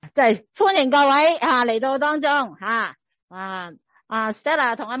即係歡迎各位嚟到當中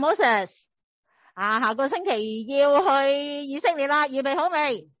Stella 同阿 Moses 下個星期要去以色列啦，預備好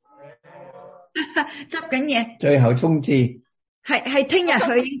未？執緊嘢，最後衝刺係聽日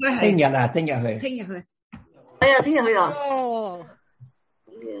去，應該係聽日去。係啊，聽日去啊。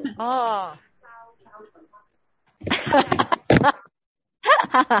哦。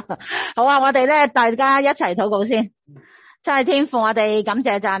好啊，我哋咧大家一齊禱告先。真係天父，我哋感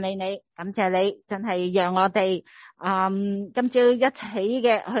謝讚美你，感謝你真係讓我哋今朝一起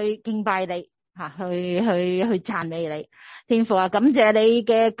嘅去敬拜你去讚美你。天父啊，感謝你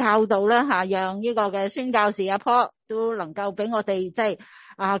嘅教導啦讓呢個嘅宣教士阿 Paul 都能夠俾我哋即係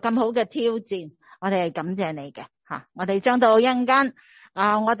咁好嘅挑戰，我哋係感謝你嘅我哋將到一陣間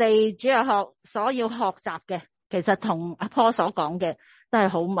我哋主日學所要學習嘅，其實同阿 Paul 所講嘅都係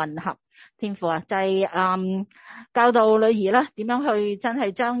好吻合。天父啊，就係教導女兒啦，點樣去真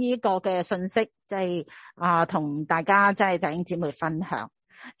係將呢個嘅信息即係同大家即係弟兄姊妹分享。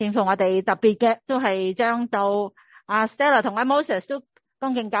天父，我哋特別嘅都係將到Stella 同阿 Moses 都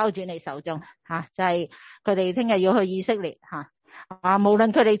恭敬交轉你手中就係佢哋聽日要去以色列無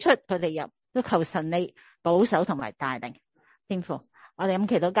論佢哋出佢哋入，都求神你保守同埋帶領。天父，我哋咁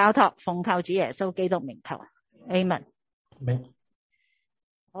祈禱交託，奉靠主耶穌基督名求 Amen。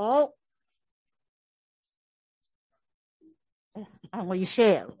 好我要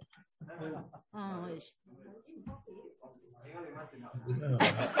share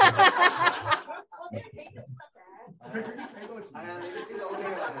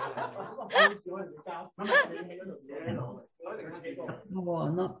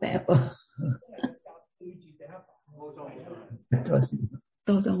not bad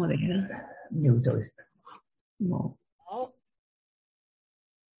多咗我哋啦，要做冇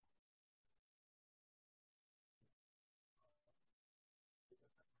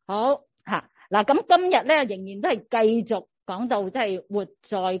好嗱，咁今日咧仍然都係繼續講到即係活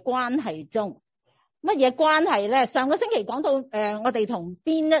在關係中。乜嘢關係咧？上個星期講到我哋同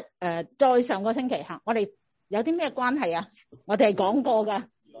邊一再上個星期我哋有啲咩關係啊？我哋係講過噶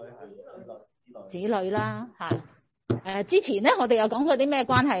子女啦之前咧我哋又講過啲咩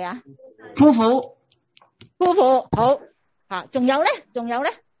關係啊？夫婦好仲有咧仲有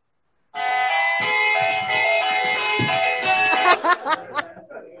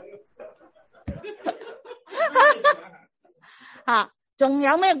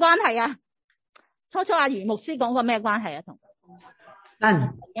咩關係啊？初阿余牧師講過咩關係啊？同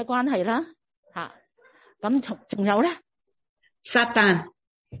人嘅關係啦咁仲有咧？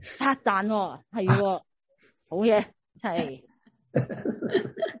撒旦係好嘢係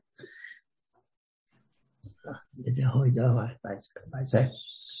你就開咗嘛，大聲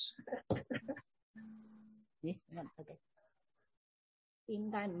咦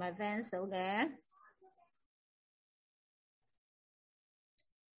點解唔係 fans 數嘅？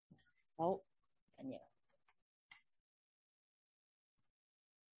好緊要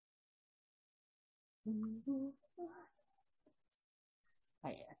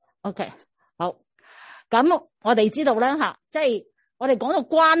係OK 好。咁我哋知道啦即係我哋講到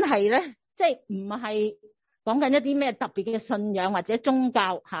關係咧，即係唔係講緊一啲咩特別嘅信仰或者宗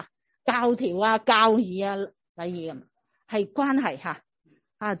教教條教義禮儀咁，係關係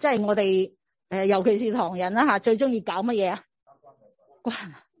即係我哋尤其是唐人啦最中意搞乜嘢啊？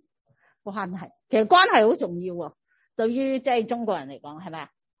關係，其實關係好重要喎，對於即係中國人嚟講，係咪啊？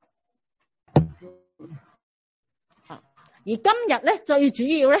而今日咧最主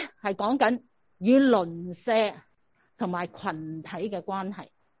要咧係講緊與鄰舍同埋群體嘅關係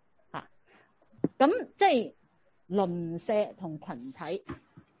咁即係鄰舍同群體。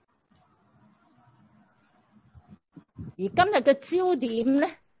而今日嘅焦點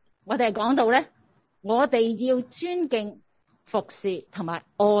咧，我哋係講到咧，我哋要尊敬、服侍同埋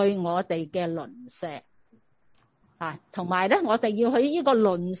愛我哋嘅鄰舍同埋咧，我哋要喺呢個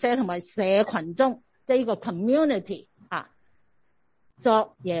鄰舍同埋社群中，即係呢個 community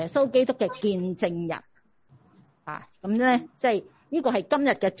作耶穌基督嘅見證人咁咧，即係呢個係今日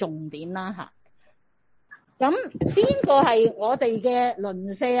嘅重點啦咁邊個係我哋嘅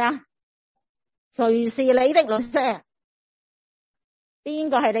鄰舍啊？誰是你的鄰舍？邊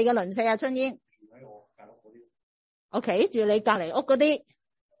個係你嘅鄰舍啊？春燕 ，OK， 住你隔籬屋嗰啲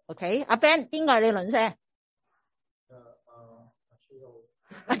 ，OK， 阿 Ben， 邊個係你鄰舍？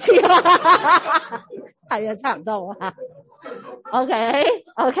阿超，係啊，差唔多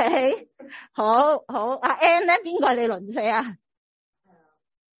OK， 好，阿 Ann 咧，邊個係你鄰舍啊？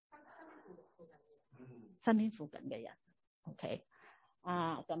身邊附近嘅人 ，OK，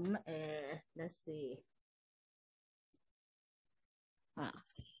 咁let's see，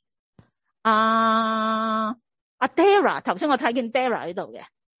阿 Dara， 頭先我睇見 Dara 喺度嘅。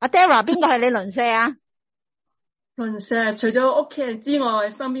阿 Dara 邊個係你鄰舍啊？鄰舍除咗屋企人之外，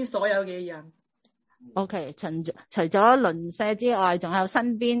身邊所有嘅人。OK， 除咗鄰舍之外，仲有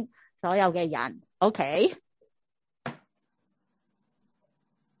身邊所有嘅人。OK。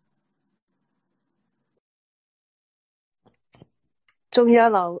仲有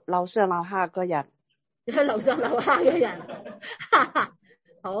樓上樓下嘅人，有樓上樓下嘅人，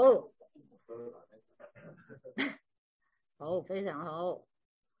好，非常好，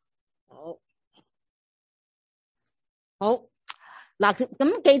好嗱，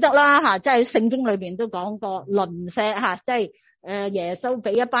咁記得啦吓，即係聖經裏邊都講過鄰舍吓，即係耶穌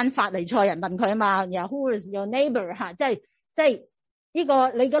俾一班法利賽人問佢啊嘛，然後 Who is your neighbor 吓，即係呢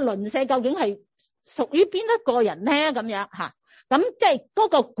個你嘅鄰舍究竟係屬於邊一個人咧？咁樣吓。咁即係嗰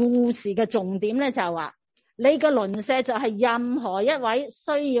個故事嘅重點咧，就係話你嘅鄰舍就係任何一位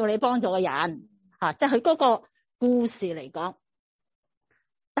需要你幫助嘅人吓，即係佢嗰個故事嚟講。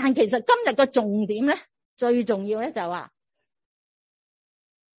但其實今日嘅重點咧，最重要咧就係話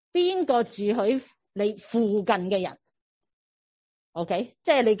邊個住喺你附近嘅人 ，OK，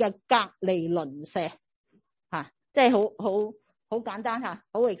 即係你嘅隔離鄰舍吓，即係好簡單吓，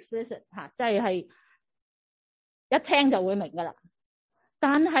好 explicit 吓，即係一聽就會明噶啦。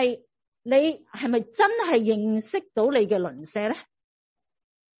但係你係咪真係認識到你嘅鄰舍咧？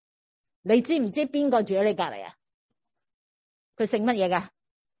你知唔知邊個住喺你隔籬啊？佢姓乜嘢噶？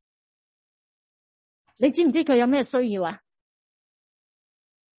你知唔知佢有咩需要啊？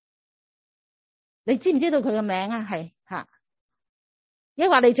你知唔知道佢嘅名啊？係吓，抑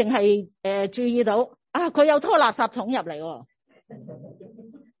或你淨係注意到啊？佢有拖垃圾桶入嚟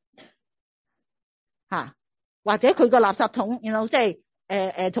吓。或者佢個垃圾桶，然後即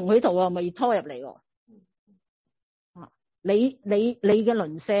係從佢度啊，咪拖入嚟。你嘅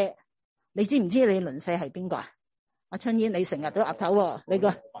鄰舍，你知唔知你鄰舍係邊個啊？阿春燕，你成日都岌頭，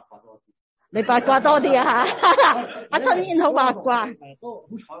你八卦多啲啊吓！阿春燕好八卦。都好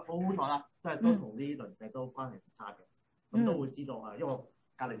彩啦，即係都同啲鄰舍都關係唔差嘅，咁都會知道啊，因為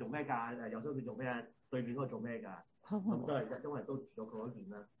隔離做咩㗎？有時佢做咩？對面嗰個做咩㗎？咁都係因為都住咗佢嗰邊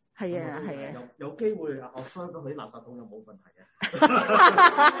啦。係啊，有機會我相到佢啲垃圾桶就冇問題嘅。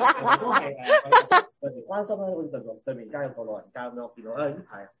都係有時關心咧，好似對面街有個老人家咁樣，我見到呢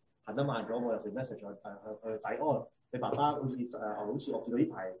排行得慢咗，我有時 message 佢仔，你爸爸好似好似我見到呢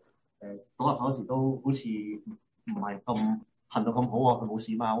排倒垃圾嗰時都好似唔係咁行到咁好喎，佢冇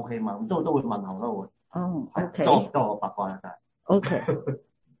事嘛 ，OK 嘛，咁都會問候咯會。OK， 多我八卦啦，就係。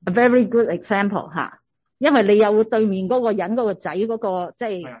OK，a very good example 吓。因為你有對面嗰個人嗰個仔嗰個即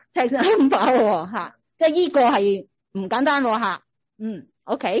係 text number 吓，即係呢個係唔簡單吓。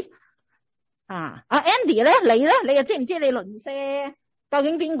OK 啊，阿 Andy 咧，你咧，你又知唔知你鄰舍究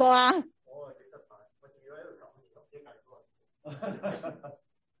竟邊個啊？我其實我住喺度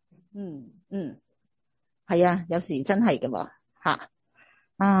10係啊，有時真係嘅吓。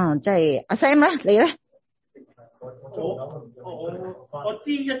即係阿 Sam 咧，你咧？我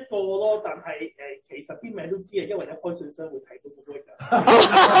知一個咯，但係其實啲名都知啊，因為一開信箱會睇到嗰個㗎。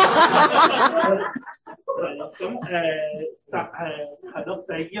係咯，咁但係咯，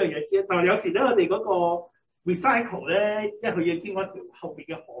就係呢樣嘢知。但係有時咧，我哋嗰個 recycle 咧，因為佢要經過一條後邊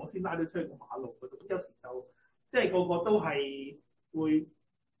嘅巷先拉到出去個馬路嗰度，咁有時就即係個個都係會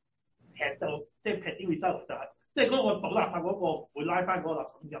劈就即係劈啲 recycle 就係即係嗰個倒垃圾嗰個會拉翻嗰個垃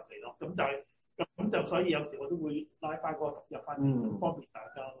圾入嚟咯，咁就係。咁就所以有時我都會拉翻嗰個入翻，方便大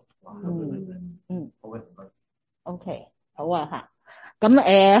家咯。好嘅，唔該。OK， 好啊吓。咁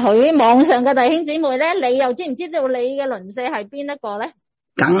佢網上嘅弟兄姊妹咧，你又知唔知道你嘅鄰舍係邊一個咧？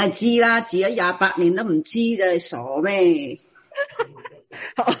梗係知啦，住咗28年都唔知就係傻咩？你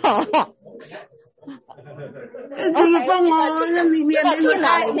要幫我，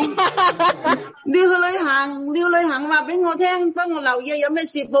你去旅行話俾我聽，幫我留意有咩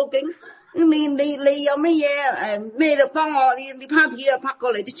事報警。你有乜嘢咩就幫我，你 party 啊拍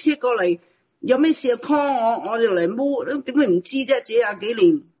過嚟啲車過嚟，有咩事就 call 我就嚟摸，點會唔知啫？自己廿幾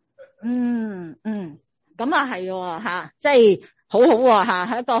年。咁啊係吓，即係好好吓，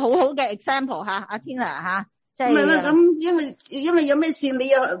係一個好好嘅 example 吓，阿 Tina 吓，即係。唔係啦，咁因為有咩事你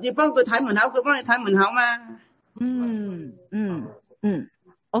要幫佢睇門口，佢幫你睇門口嘛。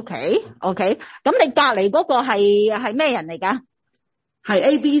OK， 咁你隔籬嗰個係咩人嚟噶？係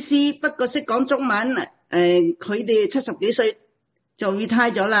ABC， 不過識講中文。佢哋70幾歲就 retire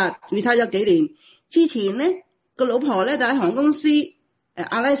咗啦，retire 咗幾年。之前咧個老婆咧就喺航空公司，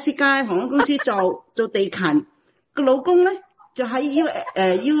阿拉斯加航空公司做地勤。個老公咧就喺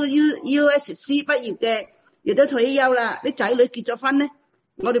USC 畢業嘅，亦都退休啦。啲仔女結咗婚咧，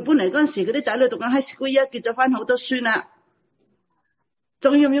我哋搬嚟嗰陣時，嗰啲仔女讀緊 high school 1，結咗婚好多孫啦。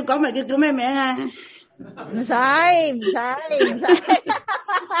仲要唔要講埋佢叫咩名啊？唔使。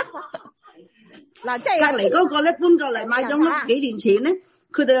嗱，即係隔離嗰個咧搬過嚟買咗屋幾年前咧，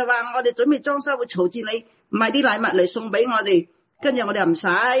佢哋就話我哋準備裝修會嘈住你買啲禮物嚟送俾我哋，跟住我哋又唔使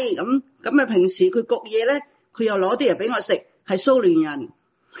咁啊。平時佢焗嘢咧，佢又攞啲嘢俾我食，係蘇聯人。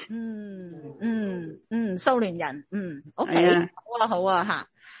蘇聯人，OK，係啊好啊吓。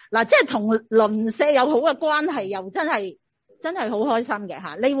嗱，即係同鄰舍有好嘅關係，又真係好開心嘅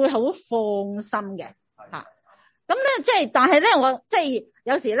吓，你會好放心嘅吓。咁咧，即係但係咧，我即係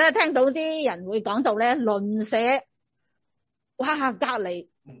有時咧聽到啲人會講到咧鄰舍，哇，隔離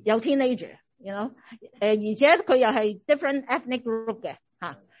有 teenager，you know，而且佢又係 different ethnic group 嘅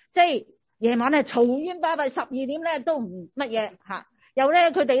吓，即係夜晚咧嘈冤巴閉，12點咧都唔乜嘢吓。又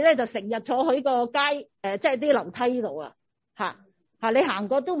咧，佢哋咧就成日坐喺個街，即係啲樓梯度啊，吓，你行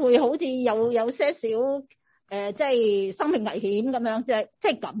過都會好似有些少，即係生命危險咁樣，即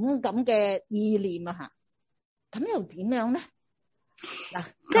係咁嘅意念啊，吓，咁又點樣咧？嗱，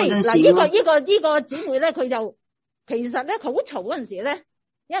即係嗱，呢個姊妹咧，佢就其實咧，佢好嘈嗰陣時咧，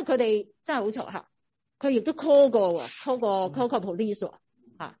因為佢哋真係好嘈吓，佢亦都 call 過 police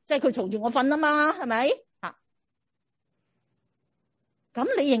吓，即係佢嘈住我瞓啊嘛，係咪？咁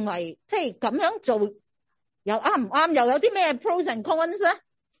你認為即係咁樣做又啱唔啱？又有啲咩 pros and cons 咧？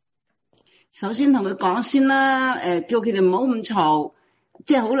首先同佢講先啦，叫佢哋唔好咁嘈，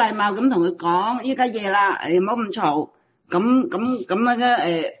即係好禮貌咁同佢講，依家夜啦，唔好咁嘈，咁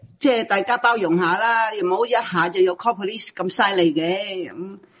嘅即係大家包容下啦，你唔好一下就要 call police 咁犀利嘅，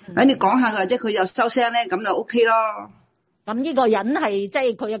咁你講下或者佢又收聲咧，咁就 OK 咯。咁呢個人係即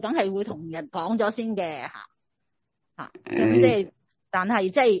係佢又梗係會同人講咗先嘅吓，咁即係。但係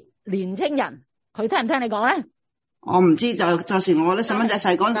即係年青人，佢聽唔聽你講咧？我唔知，就時我啲細蚊仔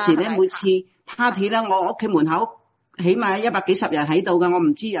細嗰陣時咧，每次 party 咧，我屋企門口起碼100幾10人喺度噶，我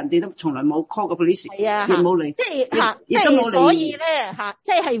唔知人哋都從來冇 call 過 police，亦冇嚟，即係即係所以咧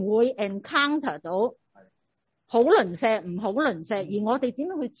即係會 encounter 到好鄰舍唔好鄰舍，而我哋點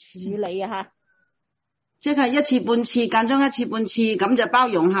樣去處理啊？吓，即係一次半次，間中一次半次咁就包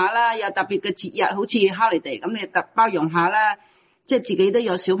容下啦。有特別嘅節日，好似 holiday 咁，你特包容下啦。即係自己都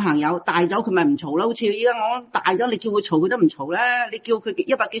有小朋友，大咗佢咪唔嘈啦。好似依家我大咗，你叫佢嘈佢都唔嘈啦。你叫佢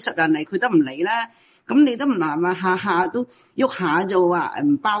100幾10人嚟，佢都唔嚟啦。咁你都唔難啊，下下都喐下就話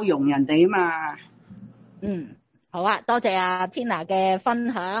唔包容人哋啊嘛。好啊，多謝阿 Tina 嘅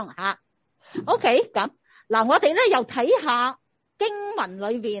分享吓。OK， 咁嗱，我哋咧又睇下經文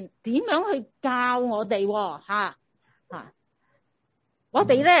裏邊點樣去教我哋吓。我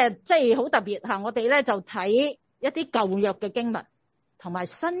哋咧即係好特別吓，我哋咧就睇一啲舊約嘅經文同埋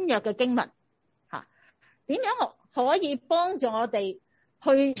新約嘅經文吓，點樣可以幫助我哋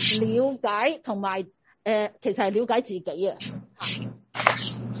去了解同埋其實係了解自己啊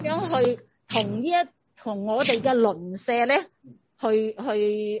吓，將去同我哋嘅鄰舍咧去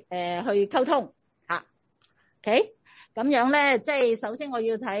溝通吓。OK， 咁樣咧，即係首先我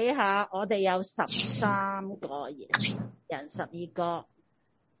要睇下，我哋有13個人12個。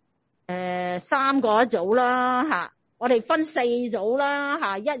3個一組啦吓，我哋分4組啦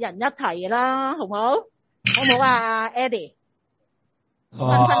吓，一人一題啦，好唔好？好唔好啊 ，Eddie？ 分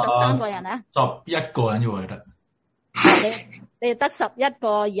到3個人啊？11個人要我哋得。你得11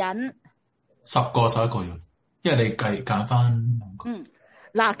個人。10個11個要，因為你揀翻2個。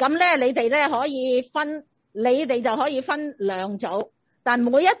嗱咁咧，你哋咧可以分，你哋就可以分2組，但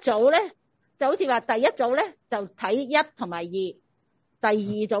每一組咧就好似話第一組咧就睇1同埋2。第二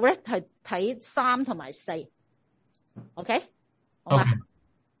組咧係睇3同埋4 ，OK， 好嘛？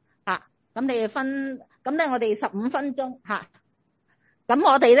吓，咁你哋分，咁咧我哋15分鐘吓，咁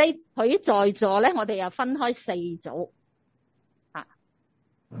我哋咧佢在座咧，我哋又分開4組吓，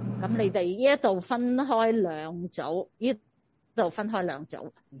咁你哋呢一度分開2組，呢度分開2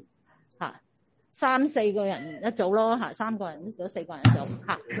組吓，3、4個人一組咯吓，3個人一組，4個人一組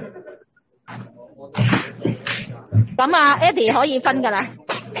吓。咁啊 ，Eddie 可以分噶啦。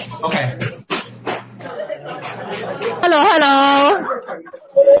OK。Hello，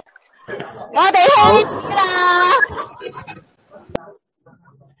 我哋開始啦。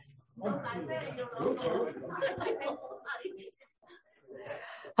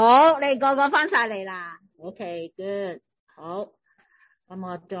好，你個個翻晒嚟啦。OK，good， 好。咁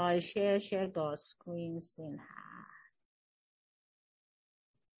我再 share 個 screen 先吓。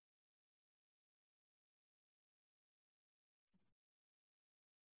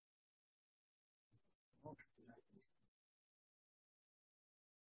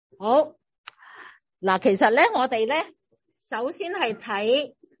好嗱，其實咧，我哋咧首先係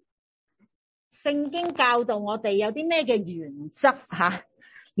睇聖經教導我哋有啲咩嘅原則吓，而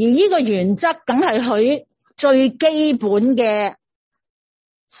呢個原則梗係佢最基本嘅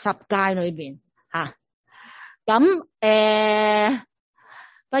十誡裏邊吓。咁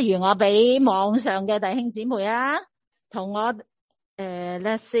不如我俾網上嘅弟兄姊妹啊，同我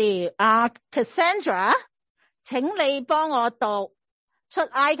let's see， Cassandra， 請你幫我讀出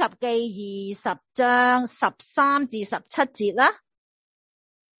埃及記20章13至17節啦。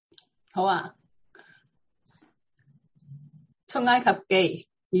好啊，出埃及記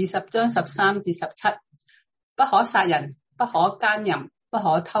20章13至17，不可殺人，不可奸淫，不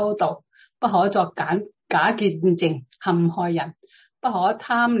可偷盜，不可作假見證陷害人，不可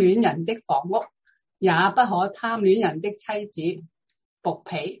貪戀人的房屋，也不可貪戀人的妻子、僕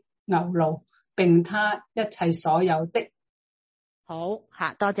婢、牛驢，並他一切所有的。好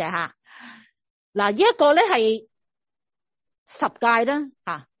吓，多謝吓。嗱，呢一個咧係十誡啦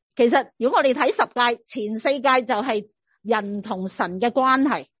吓。其實如果我哋睇十誡，前四誡就係人同神嘅關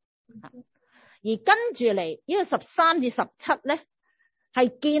係，而跟住嚟呢個13至17咧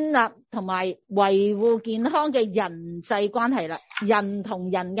係建立同埋維護健康嘅人際關係啦，人同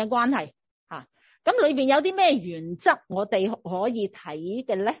人嘅關係吓。咁裏邊有啲咩原則我哋可以睇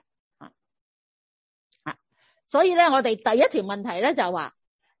嘅咧？所以咧，我哋第一條問題咧就話，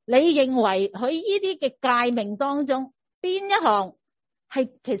你認為佢呢啲嘅誡命當中，邊一項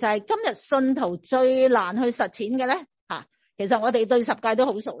係其實係今日信徒最難去實踐嘅咧？吓，其實我哋對十誡都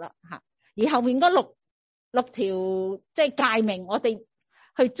好熟啦，吓，而後面嗰六條即係誡命，我哋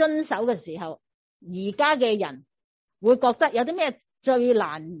去遵守嘅時候，而家嘅人會覺得有啲咩最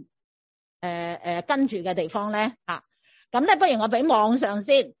難跟住嘅地方咧？吓，咁咧，不如我俾網上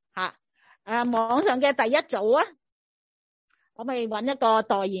先吓。網上嘅第一組啊，可唔可以揾一個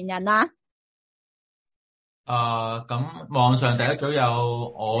代言人啊？咁網上第一組有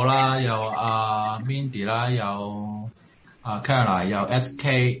我啦，有Mindy 啦，有Caroline， 有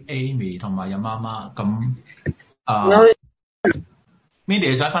SK、Amy 同埋有媽媽。咁Mindy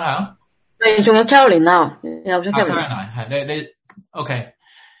你想分享？仲有 Caroline 啊，有咗 Caroline 係你 OK。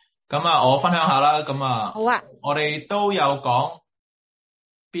咁我分享下啦。咁好啊，我哋都有講。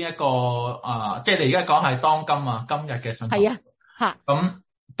邊一個即係你而家講係當今日嘅信徒。係啊，吓。咁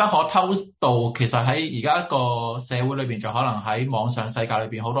不可偷盜，其實喺而家個社會裏邊，就可能喺網上世界裏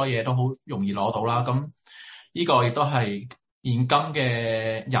邊好多嘢都好容易攞到啦。咁呢個亦都係現今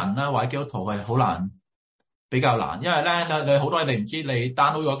嘅人啦，或者基督徒係好難，比較難，因為咧你好多嘢你唔知，你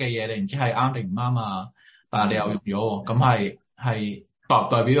download 咗嘅嘢你唔知係啱定唔啱啊，但係你又用咗，咁係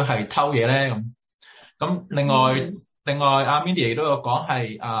代表係偷嘢咧咁另外阿 Mindy 亦都有講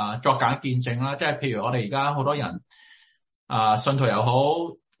係作假見證啦，即係譬如我哋而家好多人信徒又好，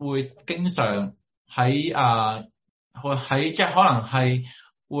會經常喺即係可能係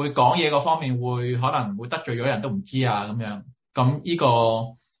會講嘢嗰方面可能會得罪咗人都唔知啊咁樣，咁呢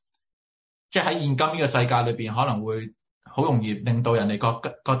個即係喺現今呢個世界裏邊可能會好容易令到人哋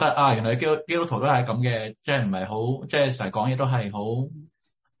覺得原來基督徒都係咁嘅，即係唔係好即係成日講嘢都係好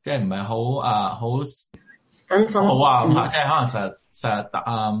即係唔係好好好啊咁即係可能成日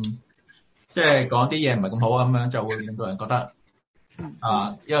即係講啲嘢唔係咁好咁樣，就會令到人覺得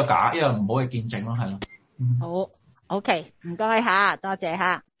一個唔好嘅見證咯，係咯。好 ，OK， 唔該吓，多謝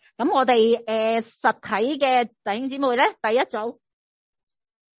吓。咁我哋實體嘅弟兄姊妹咧，第一組。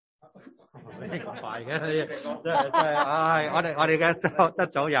咁快嘅，真係，我哋嘅一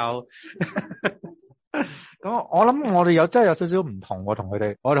組有。咁我諗我哋真係有少少唔同喎，同佢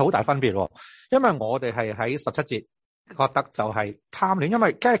哋，我哋好大分別喎，因為我哋係喺17節覺得就係貪戀，因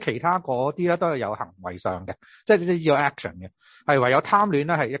為即係其他嗰啲咧都係有行為上嘅，即係要 action 嘅，係唯有貪戀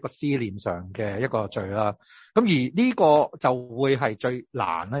咧係一個思念上嘅一個罪啦。咁而呢個就會係最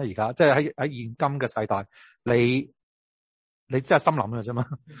難啦，而家即係喺現今嘅世代，你真係心諗嘅啫嘛，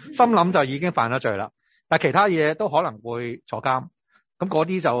心諗就已經犯咗罪啦，但係其他嘢都可能會坐監。咁嗰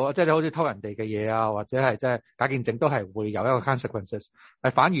啲就即係好似偷人哋嘅嘢啊，或者係即係假見證都係會有一個 consequences，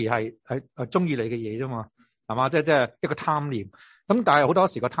 係反而係中意你嘅嘢啫嘛，係嘛？即係一個貪念。咁但係好多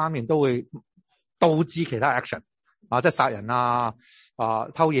時個貪念都會導致其他 action 即係殺人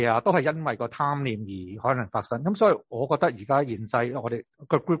偷嘢都係因為個貪念而可能發生。咁所以我覺得而家現世我哋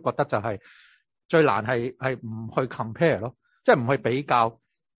個 group 覺得就係最難係唔去 compare 咯，即係唔去比較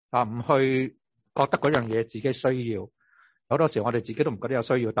唔去覺得嗰樣嘢自己需要。好多時我哋自己都唔覺得有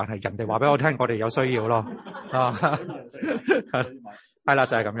需要，但係人哋話俾我聽，我哋有需要咯。係啦，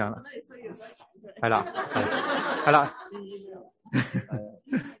就係咁樣啦。係啦，係啦，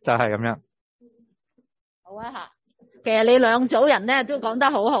就係咁樣。好啊吓，其實你兩組人咧都講得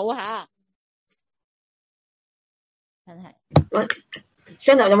好好吓，真係喂，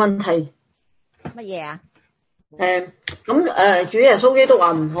張頭有問題。乜嘢啊？主耶穌基督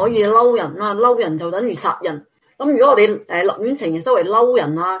話唔可以嬲人啦，嬲人就等於殺人。咁如果我哋立亂成日周圍嬲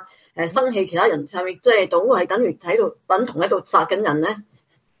人啊，生氣其他人，係咪即係都係等於等同喺度殺緊人咧？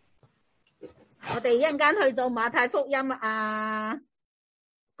我哋一陣間去到馬太福音啊，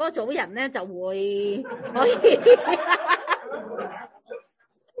嗰組人咧就會可以。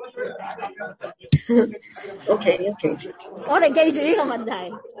OK， 我哋記住呢個問題。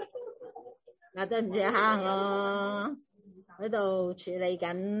嗱，對唔住吓，我喺度處理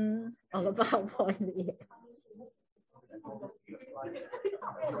緊我個PowerPoint啲嘢。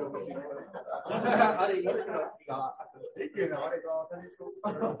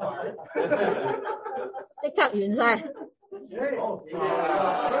即刻完晒。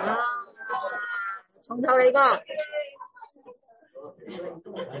從頭嚟過。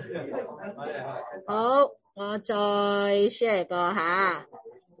好，我再 share 個吓。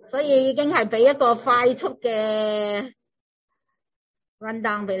所以已經係俾一個快速嘅 run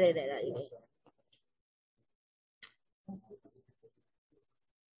down 俾你哋啦，已經。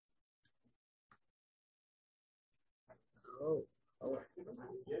好。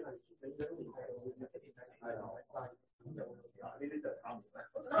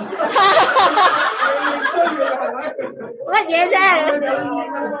乜嘢啫？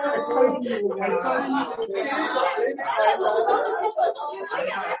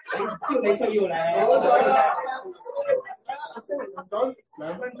只要你需要咧，講2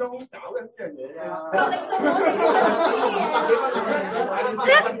分鐘搞一樣嘢啫。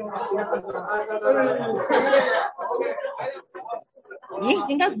咦？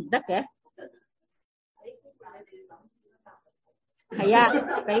點解唔得嘅？係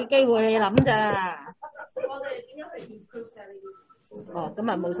啊，俾機會你諗咋。哦，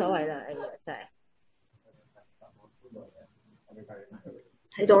咁啊冇所謂啦，哎呀，真係。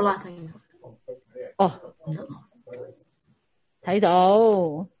睇到啦，哦，睇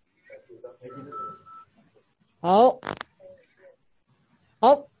到。好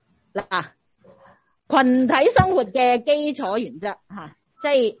嗱，群體生活嘅基礎原則吓，即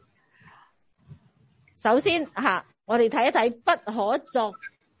係首先吓，我哋睇一睇不可作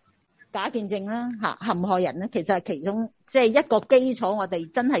假見證啦吓，陷害人咧，其實係其中即係一個基礎，我哋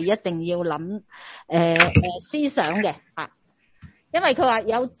真係一定要諗思想嘅吓。因為佢話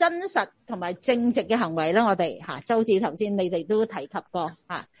有真實同埋正直嘅行為咧，我哋吓，就好似頭先你哋都提及過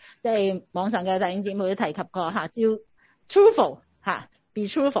吓，即係網上嘅弟兄姊妹都提及過吓，要 truthful 吓 ，be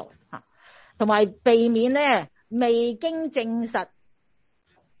truthful 吓，同埋避免咧未經證實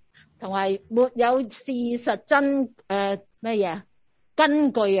同埋沒有事實真咩嘢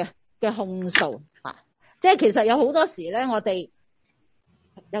根據啊嘅控訴吓，即係其實有好多時咧，我哋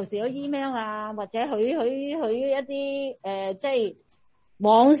有時有 email 啊，或者佢一啲即係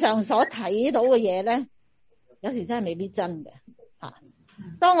網上所睇到嘅嘢咧，有時真係未必真嘅吓。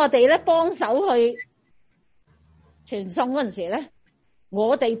當我哋咧幫手去傳送嗰陣時咧，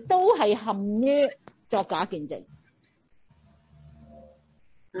我哋都係陷於作假見證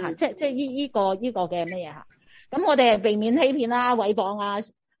吓，即係呢個嘅乜嘢吓。咁我哋係避免欺騙啦、誹謗啊、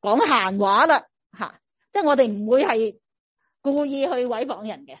講閒話啦吓，即係我哋唔會係故意去誹謗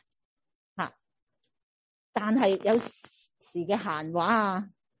人嘅吓，但係有時嘅閒話啊，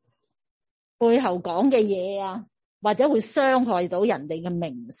背後講嘅嘢啊，或者會傷害到人哋嘅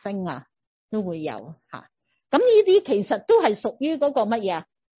名聲啊，都會有吓。咁呢啲其實都係屬於嗰個乜嘢啊？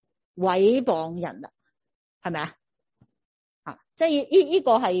誹謗人啦，係咪啊？吓，即係呢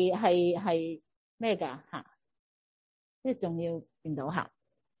個係咩噶吓？即係仲要見到吓。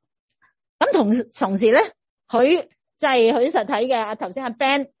咁同時咧，佢就係佢實體嘅。頭先阿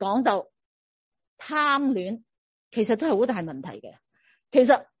Ben 講到貪戀，其實都係好大問題嘅。其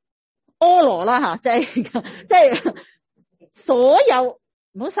實阿羅啦吓，即係所有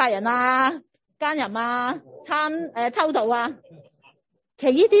唔好殺人啊、奸淫啊、偷盜啊，其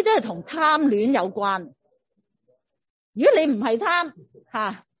實呢啲都係同貪戀有關。如果你唔係貪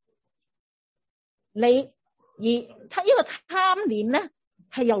吓，你而呢個貪念咧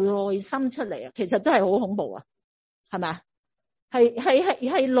係由內心出嚟啊，其實都係好恐怖啊，係咪啊？係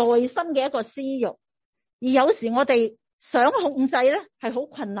內心嘅一個私欲，而有時我哋想控制咧係好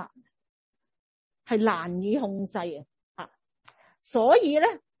困難，係難以控制啊。所以咧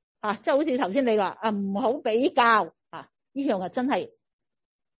即係好似頭先你話唔好比較啊，呢樣真係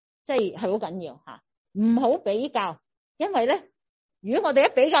即係好緊要吓，唔好比較，因為咧如果我哋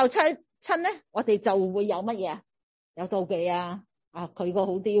一比較親咧，我哋就會有乜嘢啊？有妒忌啊！佢個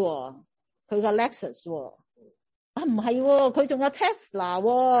好啲，佢個 Lexus 唔係，佢仲有 Tesla，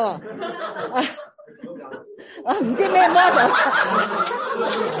我唔知咩 model。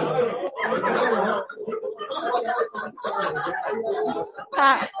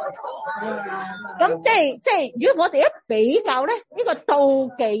咁即係，如果我哋一比較咧，呢個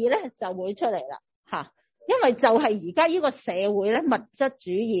妒忌咧就會出嚟啦吓，因為就係而家呢個社會咧，物質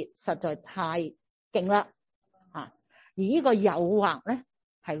主義實在太勁啦吓，而呢個誘惑咧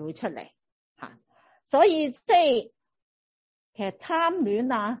係會出嚟吓，所以即係其實貪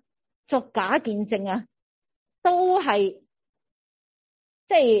戀啊、作假見證啊，都係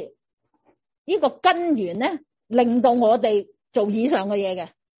即係呢個根源咧，令到我哋做以上嘅嘢嘅，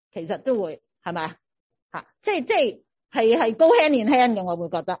其實都會係咪吓？即係高 hand in hand 嘅，我會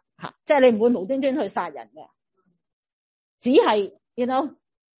覺得吓，即係你唔會無端端去殺人嘅，只係 you know，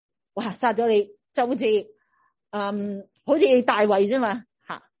 哇殺咗你就好似好似大衛啫嘛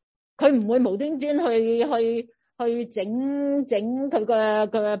吓，佢唔會無端端去整佢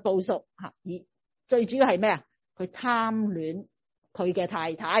嘅部屬吓，而最主要係咩啊？佢貪戀佢嘅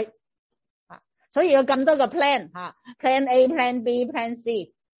太太吓，所以有咁多個 plan 吓 ，plan A、plan B、plan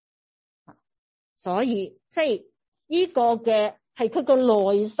C， 所以即係呢個嘅係佢個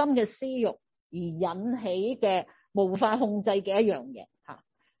內心嘅私欲而引起嘅無法控制嘅一樣嘢吓，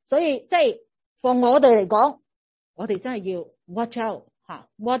所以即係從我哋嚟講，我哋真係要 watch out 吓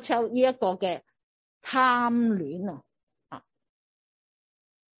 ，watch out 呢一個嘅貪戀啊！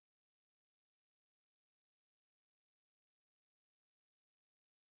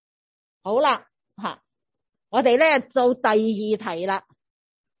好啦，吓，我哋咧到第二題啦。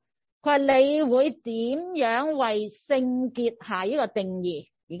佢話你會點樣為聖潔下呢個定義？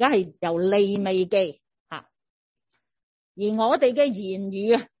而家係由利未記吓，而我哋嘅言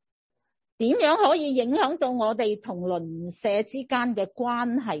語啊，點樣可以影響到我哋同鄰舍之間嘅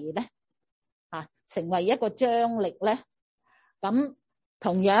關係咧？啊，成為一個張力咧？咁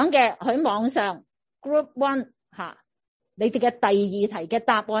同樣嘅喺網上 Group One 吓。你哋嘅第二題嘅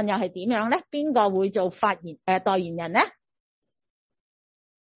答案又係點樣咧？邊個會做代言人咧？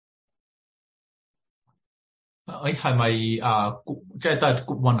係咪即係都係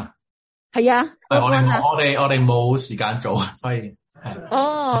Group One 啊？係啊，我哋冇時間做，所以係。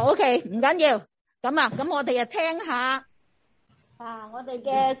哦 ，OK， 唔緊要。咁我哋就聽下我哋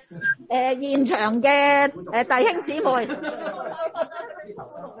嘅現場嘅弟兄姊妹。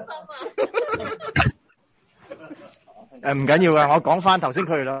唔緊要噶，我講翻頭先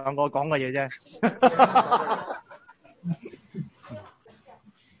佢哋兩個講嘅嘢啫。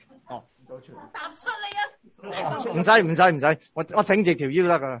哦，答出嚟啊！唔使，我挺住條腰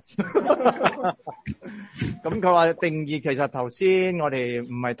得噶啦。咁佢話定義，其實頭先我哋唔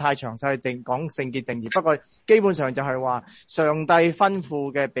係太詳細講聖潔定義，不過基本上就係話上帝吩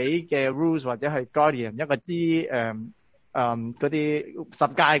咐嘅俾嘅 rules 或者係 guardian 一個啲嗰啲十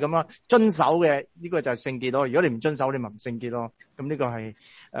誡咁啦，遵守嘅呢個就係聖潔咯。如果你唔遵守，你咪唔聖潔咯。咁呢個係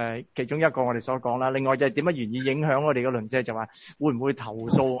其中一個我哋所講啦。另外就係點樣願意影響我哋嘅鄰舍，就話會唔會投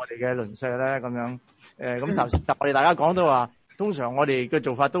訴我哋嘅鄰舍咧？咁樣咁頭先我哋大家講到話，通常我哋嘅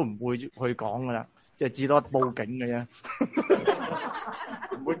做法都唔會去講噶啦，即係至多報警嘅啫。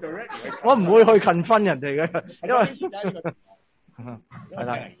我唔會去confront人哋嘅，因為係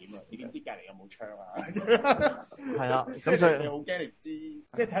啦，危險啊！你點知隔離有冇槍啊？係啦，咁所以你好驚你唔知，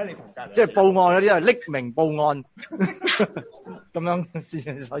即係睇下你同隔離。即係報案嗰啲係匿名報案，咁樣事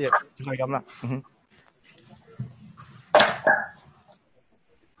情，所以就係咁啦。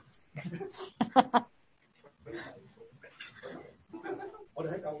我哋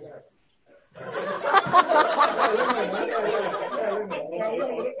喺救嘅。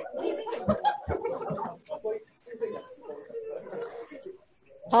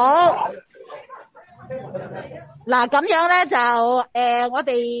好，嗱咁樣咧就我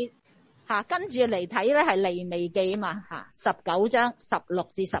哋跟住嚟睇咧係利未記啊嘛19章16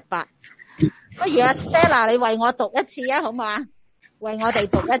至18，不如阿 Stella 你為我讀一次啊，好唔好啊？為我哋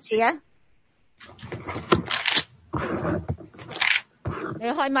讀一次啊！你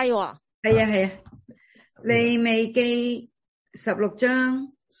開咪喎？係啊，利未記16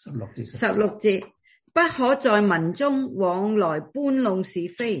章16節。不可在民中往來搬弄是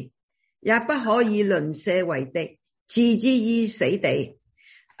非，也不可以鄰舍為敵，置之於死地。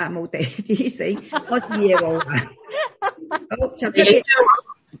冇地之死，我是耶和華。好，17節，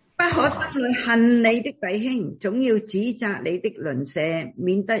不可心裏恨你的弟兄，總要指責你的鄰舍，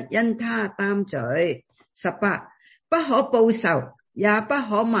免得因他擔罪。18，不可報仇，也不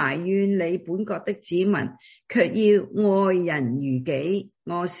可埋怨你本國的子民，卻要愛人如己。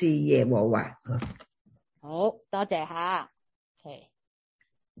我是耶和華。好多謝吓，愛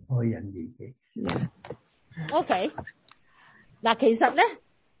人如己。OK，嗱，其實咧，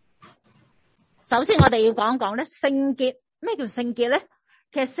首先我哋要講講咧聖潔，咩叫聖潔咧？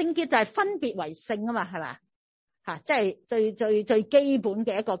其實聖潔就係分別為聖啊嘛，係咪？吓，即係最基本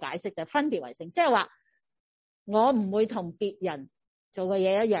嘅一個解釋就係分別為聖，即係話我唔會同別人做嘅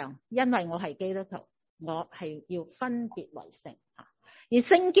嘢一樣，因為我係基督徒，我係要分別為聖吓。而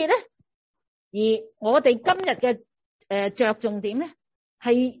聖潔咧，而我哋今日嘅着重點咧，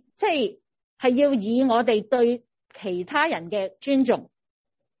係即係要以我哋對其他人嘅尊重，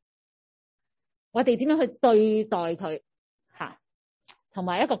我哋點樣去對待佢吓，同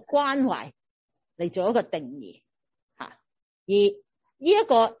埋一個關懷嚟做一個定義吓。而呢一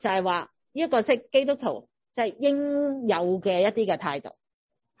個就係話呢一個係基督徒即係應有嘅一啲嘅態度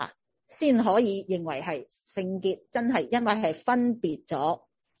吓，先可以認為係聖潔，真係因為係分別咗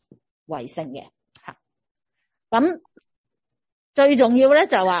為聖嘅吓。咁最重要咧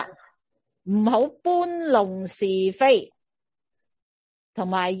就係話唔好搬弄是非，同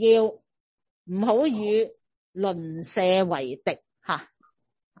埋要唔好與鄰舍為敵吓。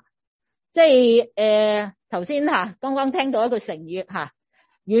即係頭先吓，剛剛聽到一個成語吓，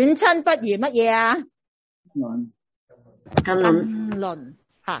遠親不如乜嘢啊？近鄰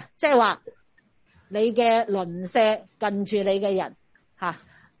吓，即係話你嘅鄰舍近住你嘅人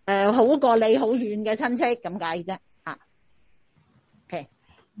吓，好過你好遠嘅親戚咁解啫吓。OK，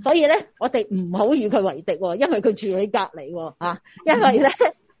所以咧，我哋唔好與佢為敵，因為佢住你隔籬吓。因為咧，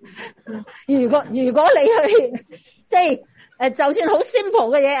如果你去即係就算好 simple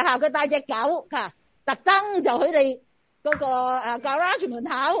嘅嘢吓，佢帶隻狗吓，特登就去你嗰個garage 門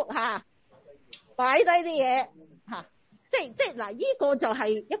口吓，擺低啲嘢吓，即係嗱，呢個就係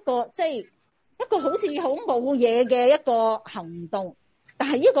一個即係一個好似好冇嘢嘅一個行動，但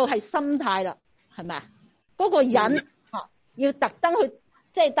係呢個係心態啦，係咪啊？嗰個人吓要特登去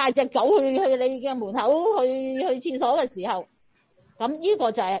即係帶隻狗去你嘅門口去廁所嘅時候，咁呢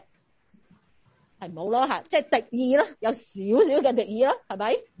個就係冇咯吓，即係敵意咯，有少少嘅敵意咯，係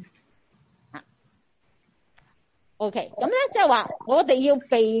咪？OK， 咁咧即係話我哋要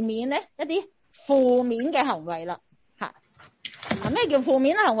避免咧一啲負面嘅行為啦吓。咩叫負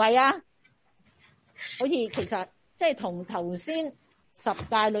面行為啊？好似其實即係同頭先十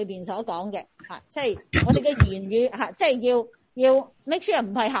誡裏邊所講嘅吓，即係我哋嘅言語吓，即係要 make sure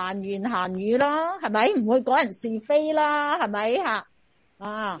唔係閒言閒語咯，係咪？唔會講人是非啦，係咪吓？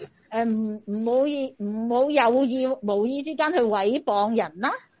啊，唔好有意無意之間去毀謗人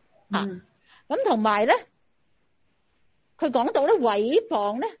啦吓。咁同埋咧，佢講到咧毀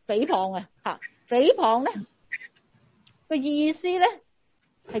謗咧誹謗啊吓，誹謗咧個意思咧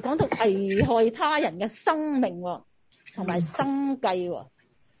係講到危害他人嘅生命同埋生計，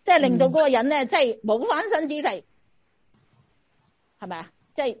即係令到嗰個人咧即係冇翻身之地，係咪啊？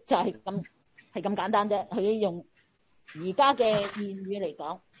即係就係咁簡單啫。佢用而家嘅言語嚟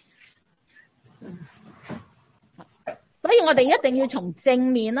講，所以我哋一定要從正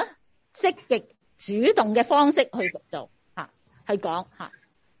面啦、積極主動嘅方式去做吓，去講吓，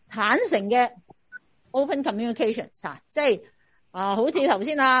坦誠嘅 open communication 吓，即係好似頭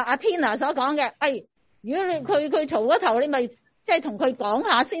先阿 Tina 所講嘅，如果佢嘈咗頭，你咪即係同佢講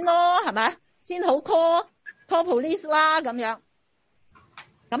下先咯，係咪？先好 call police 啦咁樣。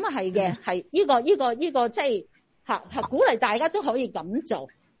咁啊係嘅，係呢個即係吓鼓勵大家都可以咁做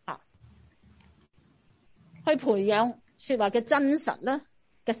吓，去培養說話嘅真實啦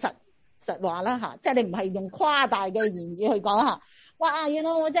嘅實話啦吓，即係你唔係用誇大嘅言語去講吓。哇，原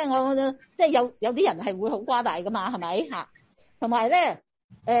來我即係我即係有啲人係會好誇大噶嘛，係咪吓？同埋咧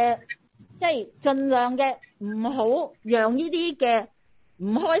即係盡量嘅唔好讓呢啲嘅唔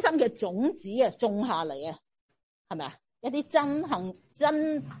開心嘅種子種下嚟啊，係咪啊？一啲憎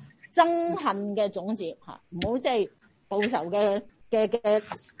恨嘅種子吓，唔好即係報仇嘅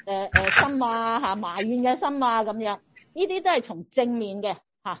心啊吓，埋怨嘅心啊咁樣，呢啲都係從正面嘅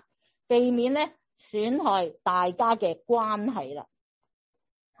吓，避免咧損害大家嘅關係啦。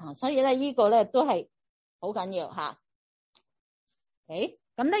所以咧呢個咧都係好緊要吓。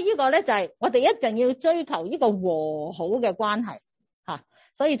咁咧呢個咧就係我哋一定要追求呢個和好嘅關係吓。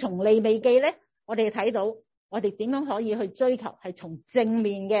所以從利未記咧，我哋睇到我哋點樣可以去追求，係從正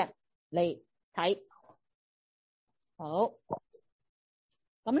面嘅嚟睇。好，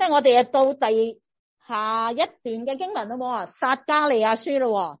咁咧我哋到下一段嘅經文咯，撒迦利亞書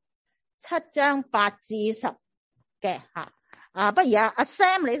咯，7章8至10嘅吓。不如阿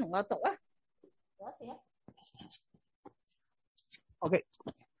Sam 你同我讀啊。OK，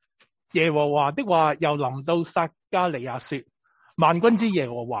 耶和華的話又臨到撒迦利亞說：萬軍之耶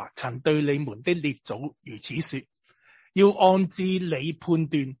和華曾對你們的列祖如此說，要按照你判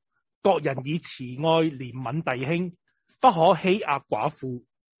斷，各人以慈愛憐憫弟兄，不可欺壓寡婦、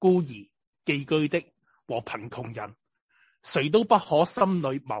孤兒、寄居的和貧窮人，誰都不可心裏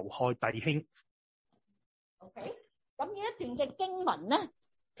謀害弟兄。OK， 咁呢一段嘅經文咧，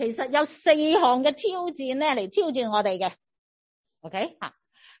其實有4項嘅挑戰咧嚟挑戰我哋嘅。OK 吓，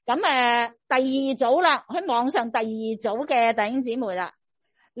咁第二組啦，喺網上第二組嘅弟兄姊妹啦，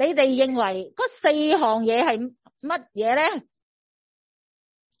你哋認為嗰4項嘢係乜嘢咧？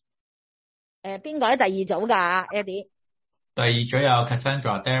邊個喺第二組噶 ？Eddie？ 第二組有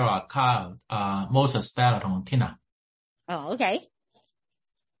Cassandra、Dara、Carl、Moses、Stella 同 Tina。哦 ，OK。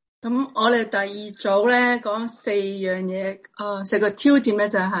咁我哋第二組咧講4樣嘢，4個挑戰咧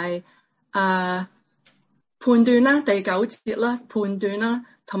就係判斷啦，第9節啦，判斷啦，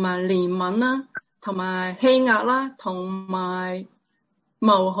同埋憐憫啦，同埋欺壓啦，同埋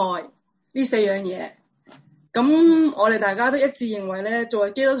謀害呢4樣嘢。咁我哋大家都一致認為咧，作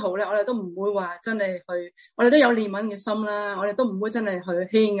為基督徒咧，我哋都唔會話真係去，我哋都有憐憫嘅心啦，我哋都唔會真係去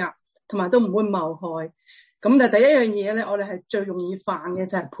欺壓，同埋都唔會謀害。咁但係第一樣嘢咧，我哋係最容易犯嘅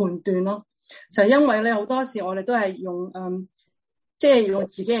就係判斷咯，就係因為咧好多時我哋都係用即係用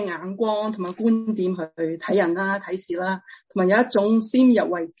自己嘅眼光同埋觀點去睇人啦、睇事啦，同埋有一種先入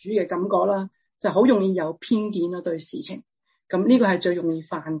為主嘅感覺啦，就好容易有偏見咯對事情。咁呢個係最容易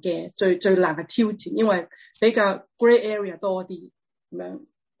犯嘅、最難嘅挑戰，因為比較 grey area 多啲咁樣。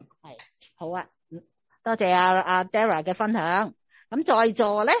係好啊，多謝阿 Dara 嘅分享。咁在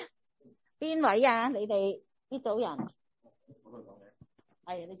座咧邊位啊？你哋呢組人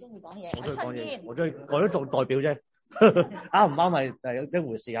係你中意講嘢？我中意講嘢，我都做代表啫。啱唔啱係一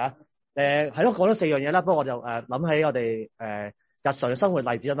回事啊？係咯，講咗4樣嘢啦。不過我就諗起我哋日常嘅生活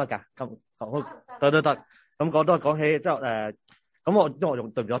例子得唔得㗎？咁得。咁講起之後咁我因為我用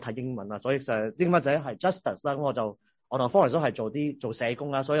對唔住我睇英文啦，所以英文就係 justice 啦。咁我同 Forrest 都係做社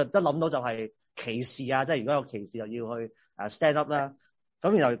工啦，所以一諗到就係歧視啊，即係如果有歧視就要去stand up 啦。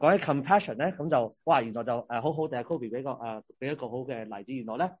咁然後講起 compassion 咧，咁就哇原來就好好，定係 Kobe 俾一個好嘅例子。原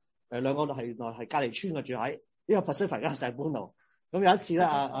來咧兩個原來係隔離村嘅住喺呢個 Pacific 嘅石板路。咁有一次咧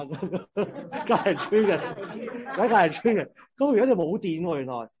隔離村嘅，咁而家就冇電喎原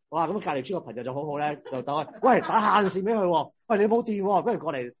來。哇！咁隔離村個朋友就好好咧，就等喂打限線俾佢喎。喂，你冇電喎，不如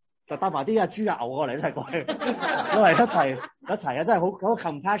過嚟就帶埋啲豬牛過嚟一齊過嚟，過嚟一齊啊！真係好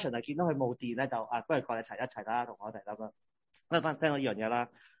compassion 啊！見到佢冇電咧，就不如過嚟一齊啦，同我一齊咁樣。聽到呢樣嘢啦，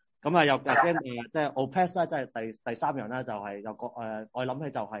咁又驚即係 OPES 啦，即係第3樣啦，就係有個我諗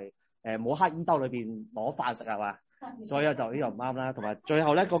起就係冇黑衣兜裏邊攞飯食係嘛，所以就呢樣唔啱啦。同埋最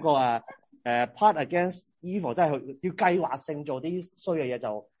後咧嗰個part against evil， 即係要計劃性做啲衰嘅嘢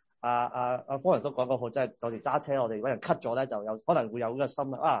就。Forrest 都講過好，即係有時揸車，我哋搵人 cut 咗咧，就有可能會有呢個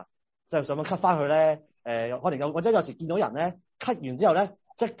心啊，即係想唔 cut 翻佢咧？可能或者有時見到人咧 cut 完之後咧，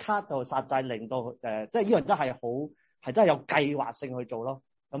即刻就殺制，令到即係呢樣真係係真係有計劃性去做咯。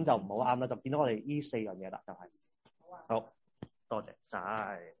咁就唔好啱啦，就見到我哋呢4樣嘢啦，就係好多謝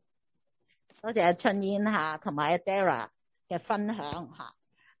晒，多謝阿春燕同埋阿 Dara 嘅分享吓。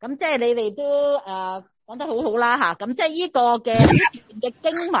咁即係你哋都講得好好啦咁即係呢個嘅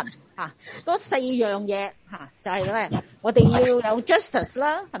經文嗰4樣嘢就係咧，我哋要有 justice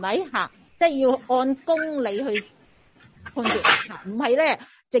啦，係咪即係要按公理去判斷唔係咧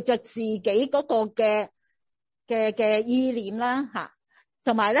藉着自己嗰個嘅意念啦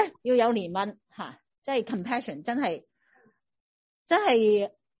同埋咧要有憐憫即係 compassion， 真係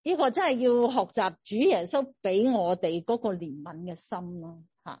呢個真係要學習主耶穌俾我哋嗰個憐憫嘅心咯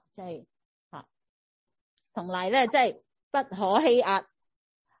即係同埋咧，即係不可欺壓，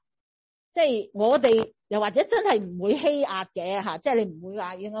即係我哋又或者真係唔會欺壓嘅即係你唔會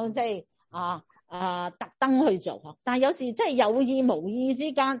話即係特登去做但係有時即係有意無意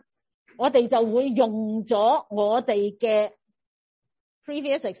之間，我哋就會用咗我哋嘅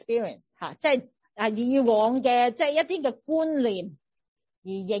previous experience 即係以往嘅即係一啲嘅觀念，而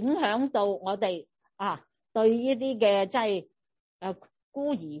影響到我哋對呢啲嘅即係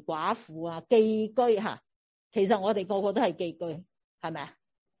孤兒寡婦寄居其實我哋個個都係寄居，係咪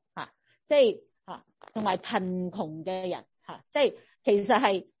即係同埋貧窮嘅人即係其實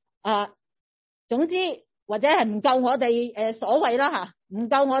係總之或者係唔夠我哋所謂啦唔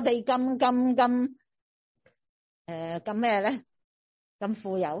夠我哋咁咩咧？咁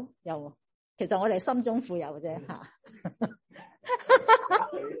富有又其實我哋心中富有啫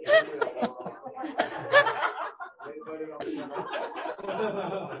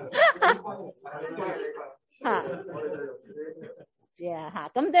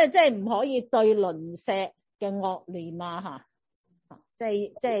咁即係唔可以對鄰舍嘅惡念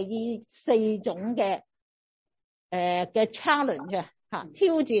即係呢4種嘅challenge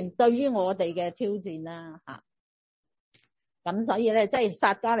挑戰，對於我哋嘅挑戰啦咁所以咧，即係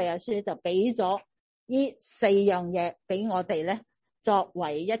撒迦利亞書就俾咗呢4樣嘢俾我哋咧，作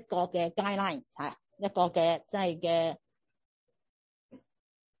為一個嘅 guidelines 吓，一個嘅即係嘅，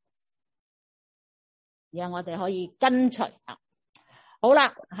讓我哋可以跟隨吓。好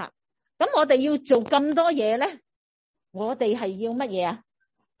啦吓，咁我哋要做咁多嘢咧，我哋係要乜嘢啊？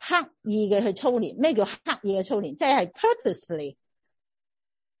刻意嘅去操練。咩叫刻意嘅操練？即係 purposefully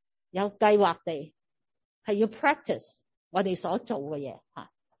有計劃地係要 practice 我哋所做嘅嘢吓，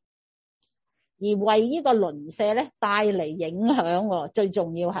而為呢個鄰舍咧帶嚟影響。最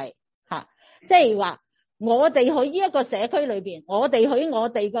重要係吓，即係話我哋去呢一個社區裏邊，我哋去我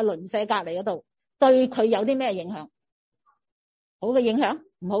哋嘅鄰舍隔籬嗰度，對佢有啲咩影響？好嘅影響，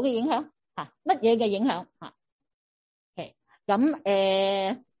唔好嘅影響吓，乜嘢嘅影響吓？咁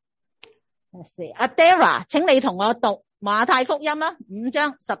阿 Dara， 請你同我讀馬太福音啦，5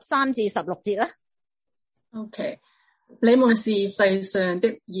章13至16節啦。OK， 你們是世上的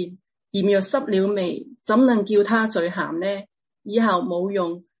鹽，鹽若失了味，怎能叫它最鹹呢？以後冇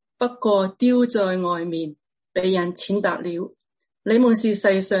用，不過丟在外面，被人踐踏了。你們是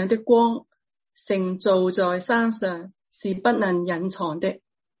世上的光，城造在山上，是不能隱藏的。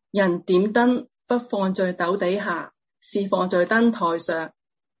人點燈，不放在斗底下，是放在燈台上，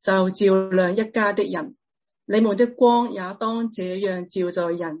就照亮一家的人。你們的光也當這樣照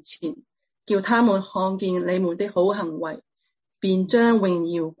在人前，叫他們看見你們的好行為，便將榮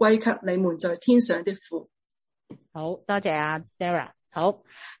耀歸給你們在天上的父。好多謝阿 Dara。好，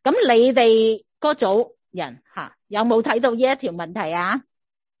咁你哋嗰組人吓，有冇睇到呢一條問題啊？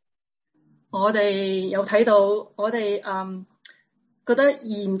我哋有睇到，我哋覺得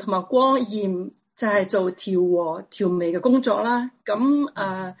鹽同埋光，鹽就係做調和調味嘅工作啦。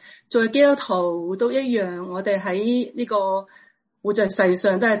咁作為基督徒都一樣，我哋喺呢個活在世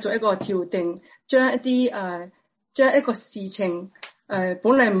上都係做一個調定，將一個事情本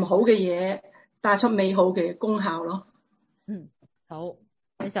嚟唔好嘅嘢帶出美好嘅功效咯。好，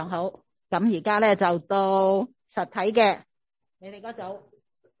非常好。咁而家咧就到實體嘅，你哋嗰組。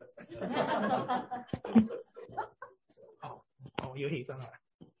我要起身啦。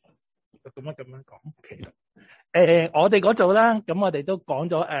咁樣講，其實我哋嗰組啦，咁我哋都講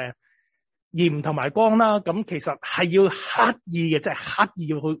咗鹽同埋光啦，咁其實係要刻意嘅，即係刻意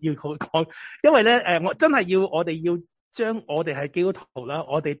要講，因為咧我真係我哋要將我哋係基督徒啦，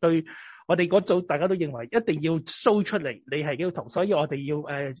我哋對我哋嗰組大家都認為一定要 show 出嚟，你係基督徒，所以我哋要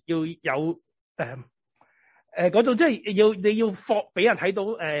有嗰種即係你要放俾人睇到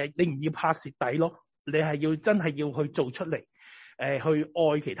你唔要怕蝕底咯，你係要真係要去做出嚟。去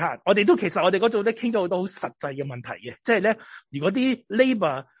愛其他人，其實我哋嗰組咧傾咗好多好實際嘅問題嘅，即係咧，如果啲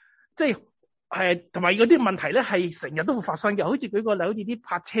labor 即係同埋嗰啲問題咧係成日都會發生嘅，好似舉個例，好似啲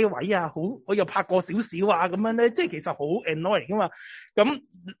泊車位啊，我又泊過少少啊咁樣咧，即係其實好 annoying 噶嘛。咁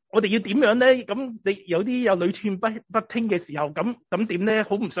我哋要點樣咧？咁你有啲有屢勸不聽嘅時候，咁點咧？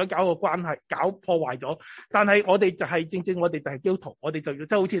好唔想搞個關係，搞破壞咗。但係我哋就係正正我哋就係基督徒，我哋就要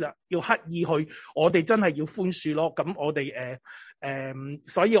即係好似啦，要刻意去，我哋真係要寬恕咯。咁我哋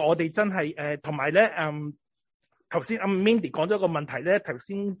所以我哋真係同埋咧頭先阿 Mandy 講咗個問題咧，頭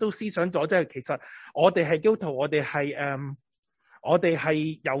先都思想咗，即係其實我哋係基督徒，我哋係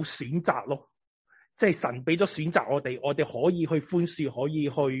有選擇咯，即係神俾咗選擇我哋可以去寬恕，可以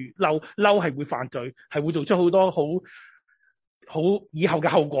去嬲係會犯罪，係會做出好多好以後嘅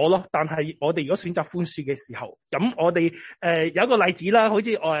後果咯。但係我哋如果選擇寬恕嘅時候，咁我哋有一個例子啦，好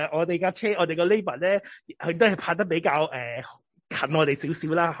似我哋架車，我哋個 labor 咧，佢都係拍得比較近我哋少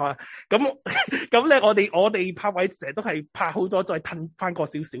少啦，嚇咁咧，我哋泊位成日都係泊好咗，再褪翻過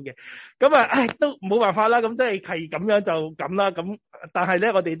少少嘅。咁都冇辦法啦，咁即係咁樣就咁啦。咁但係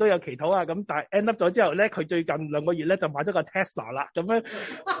咧，我哋都有祈禱啊。咁但係 end up 咗之後咧，佢最近2個月咧就買咗個 Tesla 啦。咁樣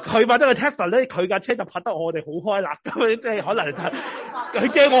佢買咗個 Tesla 咧，佢架車就泊得我哋好開啦。咁即係可能佢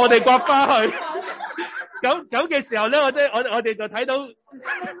驚我哋刮翻去。咁嘅時候咧，我哋就睇到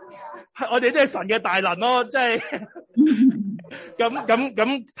我哋真係神嘅大能咯，即係。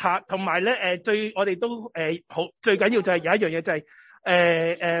咁同埋咧我哋都好最緊要就係有一樣嘢就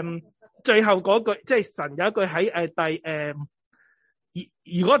係最後嗰句，即係神有一句喺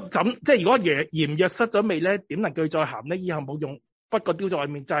如果鹽若失咗味咧，點能叫再鹹咧？以後冇用，不過丟在外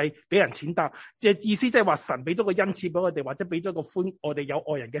面，就係俾人踐踏。即係意思即係話神俾咗個恩賜俾我哋，或者俾咗個寬，我哋有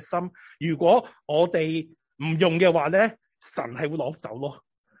愛人嘅心。如果我哋唔用嘅話咧，神係會攞走咯。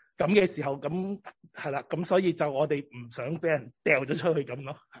咁嘅時候，咁係啦，咁所以就我哋唔想俾人掉咗出去咁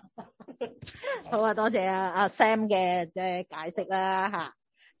咯。好啊，多謝阿 Sam 嘅解釋啦吓，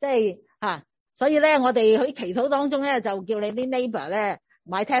即係吓，所以咧我哋喺祈禱當中咧就叫你啲 neighbor 咧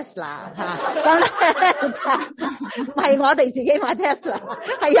買 Tesla 咁咧就唔係我哋自己買 Tesla，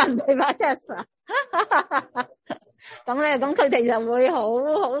 係人哋買 Tesla。咁咧，咁佢哋就會好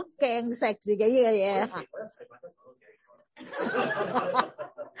鏡錫自己嘅嘢嚇。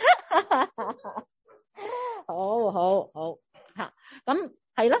好嚇，咁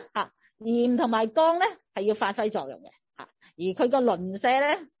係啦嚇。鹽同埋光咧係要發揮作用嘅嚇，而佢個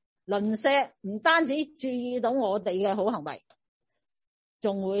鄰舍唔單止注意到我哋嘅好行為，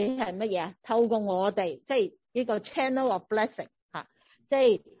仲會係乜嘢啊？透過我哋即係呢個 channel of blessing 嚇，即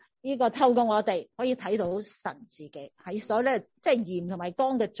係呢個透過我哋可以睇到神自己喺，所以咧即係鹽同埋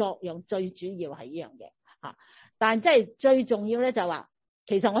光嘅作用最主要係呢樣嘢嚇。但即係最重要咧就話，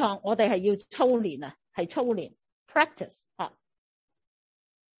其實我哋係要操練啊，係操練 practice 嚇。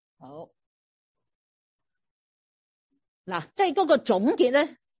好嗱，即係嗰個總結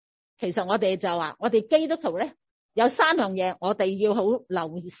咧，其實我哋就話，我哋基督徒咧有3樣嘢，我哋要好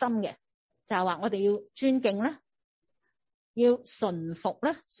留心嘅，就係話我哋要尊敬啦，要順服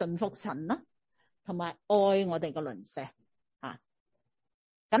啦，順服神啦，同埋愛我哋嘅鄰舍嚇。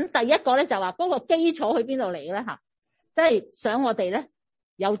咁第一個咧就話嗰個基礎去邊度嚟咧嚇？即係想我哋咧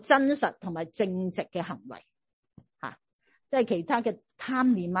有真實同埋正直嘅行為嚇，即係其他嘅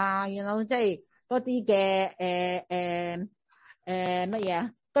貪念啊，然後即係嗰啲嘅乜嘢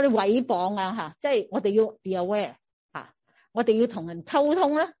啊，嗰啲毀謗啊嚇，即係我哋要 be aware 嚇，我哋要同人溝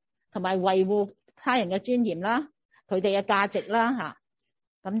通啦，同埋維護他人嘅尊嚴啦，佢哋嘅價值啦嚇。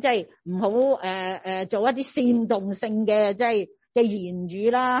咁即係唔好做一啲煽動性嘅即係嘅言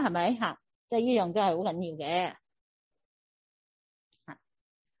語啦，係咪嚇？即係呢樣都係好緊要嘅。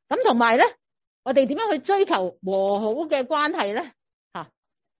咁同埋咧，我哋點樣去追求和好嘅關係咧？嚇，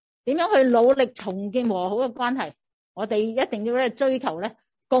點樣去努力重建和好嘅關係？我哋一定要咧追求咧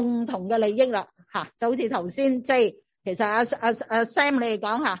共同嘅利益啦。嚇，就好似頭先即係其實阿 Sam 你哋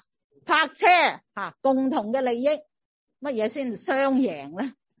講嚇，泊車嚇共同嘅利益，乜嘢先雙贏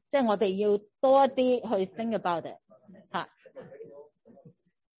咧？即係我哋要多一啲去 think about it 嚇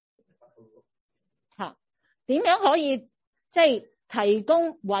嚇，點樣可以即係提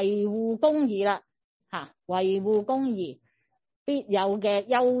供維護公義啦嚇，維護公義必有嘅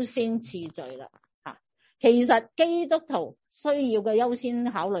優先次序啦嚇。其實基督徒需要嘅優先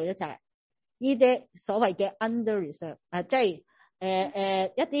考慮咧就係呢啲所謂嘅 under reserve 即係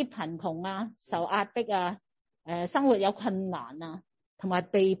一啲貧窮啊、受壓迫啊、生活有困難啊，同埋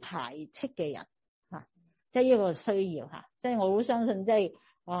被排斥嘅人嚇，即係呢個需要嚇。即係我好相信即係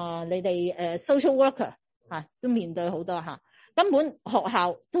你哋social worker 嚇都面對好多嚇。根本學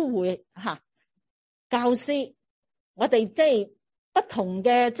校都會嚇，教師我哋即係不同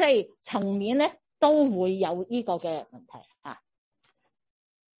嘅即係層面咧，都會有呢個嘅問題嚇。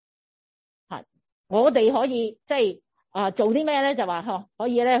我哋可以即係做啲咩咧？就話可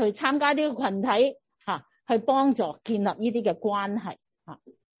以咧去參加啲群體嚇，去幫助建立呢啲嘅關係嚇，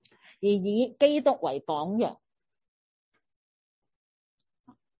而以基督為榜樣。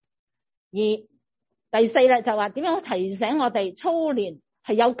而第4咧就話點樣提醒我哋操練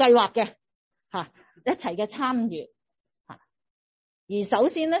係有計劃嘅嚇，一齊嘅參與嚇。而首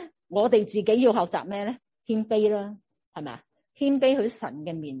先咧，我哋自己要學習咩咧？謙卑啦，係咪啊？謙卑喺神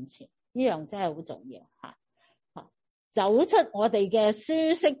嘅面前，呢樣真係好重要嚇。走出我哋嘅舒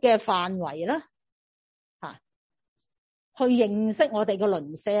適嘅範圍啦嚇，去認識我哋嘅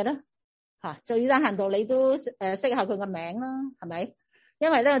鄰舍啦嚇。最低限度你都識下佢個名啦，係咪？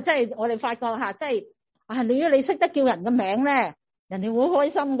因為咧，即係我哋發覺嚇，即係。如果你識得叫人嘅名咧，人哋會好開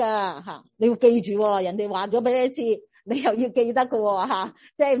心噶吓。你要記住，人哋話咗俾你一次，你又要記得噶吓。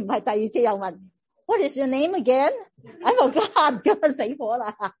即係唔係第二次又問 What is your name again？ I forgot 咁啊，死火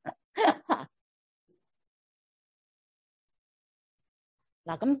啦！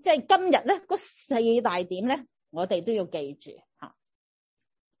嗱，咁即係今日咧，嗰4大點咧，我哋都要記住吓。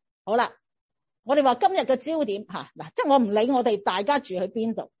好啦，我哋話今日嘅焦點吓，嗱，即係我唔理我哋大家住喺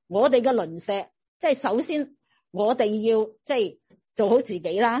邊度，我哋嘅鄰舍。即係首先，我哋要即係做好自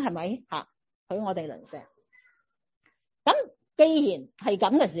己啦，係咪嚇？喺我哋鄰舍。咁既然係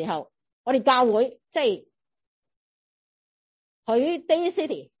咁嘅時候，我哋教會即係喺 Day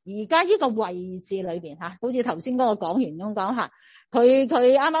City 而家呢個位置裏邊嚇，好似頭先嗰個講員咁講嚇，佢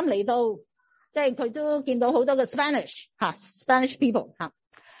啱啱嚟到，即係佢都見到好多嘅 Spanish people 嚇。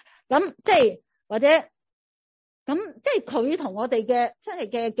咁即係或者。咁即係佢同我哋嘅即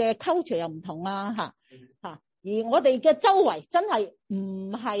係嘅 culture 又唔同啊嚇，而我哋嘅周圍真係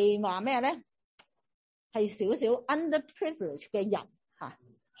唔係話咩咧，係少少 underprivileged 嘅人嚇，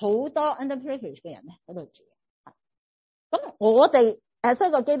好多 underprivileged 嘅人咧喺度住嚇。咁我哋作為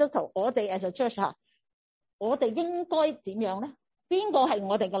一個基督徒，我哋 as a church 嚇，我哋應該點樣咧？邊個係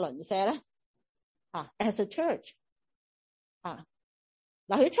我哋嘅鄰舍咧？as a church 嗱，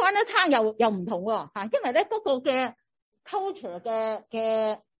佢 Chinatown 又唔同喎，因為咧嗰個嘅 culture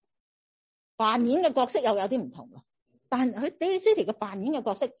嘅扮演嘅角色又有啲唔同喎，但係佢 Daly City 嘅扮演嘅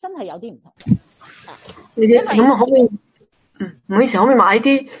角色真係有啲唔同。咁可唔可以？唔好意思，可唔可以買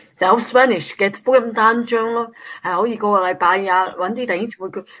啲就有 Spanish 嘅福音單張咯？可以個個禮拜揾啲弟兄姊妹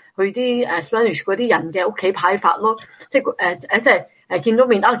去啲Spanish 嗰啲人嘅屋企派發咯。即係見到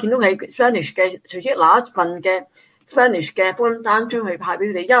面見到係 Spanish 嘅，隨即拿一份嘅 Spanish 嘅福音單張去派俾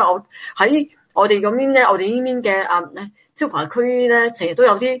佢哋。因為我喺我哋咁邊咧，我哋呢邊嘅消防區咧，成日都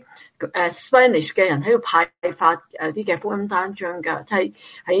有啲Spanish 嘅人喺度派發啲嘅福音單張㗎，即係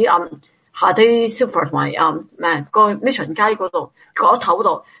喺下低 Silver 同埋個 Mission 街嗰度嗰頭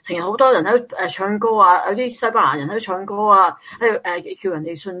度，成日好多人喺度唱歌啊，有啲西班牙人喺度唱歌啊，喺度叫人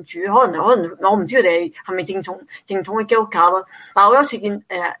哋信主。可能我唔知佢哋係咪正統嘅基督教咯。但我有一次見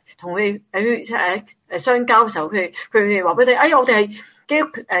同佢哋相交嘅時候，佢哋話俾你聽，我哋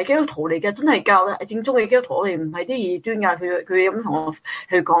係基督徒嚟嘅，真係教正宗嘅基督徒，我哋唔係啲異端㗎。佢咁同我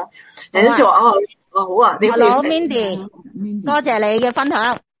去講，有陣時話好啊，你好 Mindy， 多謝你嘅分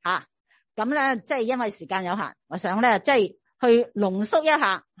享嚇。咁咧，即係因為時間有限，我想咧，即係去濃縮一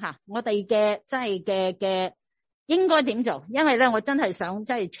下我哋嘅即係嘅應該點做？因為咧，我真係想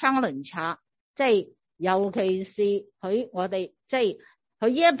即係 challenge 下，即係尤其是我哋即係佢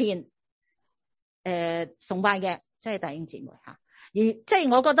呢一邊崇拜嘅即係弟兄姊妹嚇。而即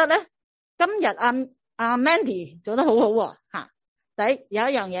係我覺得咧，今日阿 Mandy 做得好好嚇。第一有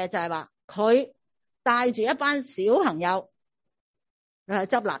一樣嘢就係話，佢帶住一班小朋友。去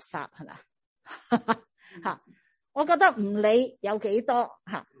執垃圾係咪吓？我覺得唔理有幾多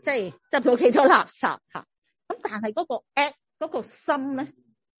吓，即係執到幾多垃圾吓，咁但係嗰個 act 嗰個心咧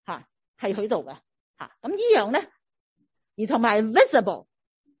吓係喺度嘅吓，咁呢樣咧而同埋 visible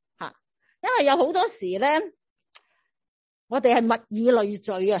吓，因為有好多時咧，我哋係物以類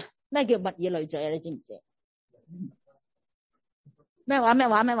聚啊。咩叫物以類聚啊？你知唔知？咩話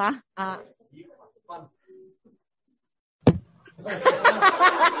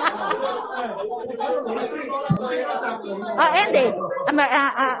Andy 係咪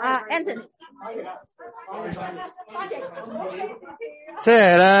Anthony？ 即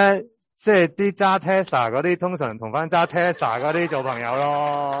係咧，即係啲揸 Tesla 嗰啲，通常同翻揸 Tesla 嗰啲做朋友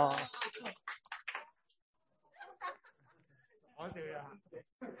咯。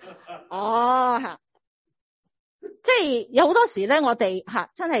哦，即係有好多時咧，我哋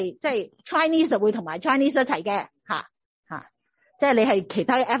真係即係 Chinese 會同埋 Chinese 一齊嘅即係你係其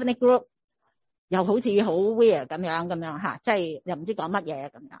他 ethnic group， 又好似好 weird 咁樣即係又唔知講乜嘢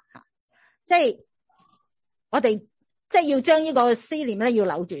咁樣即係我哋即係要將呢個思念咧要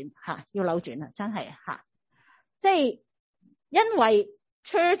扭轉啊，真係即係因為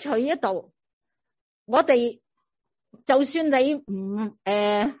church 喺呢度，我哋就算你唔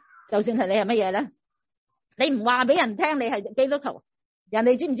就算係你係乜嘢咧，你唔話俾人聽你係基督徒，人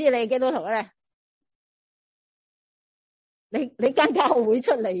哋知唔知你係基督徒咧？你間教會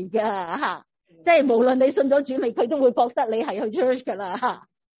出嚟噶即係無論你信咗主未，佢都會覺得你係去 church 噶啦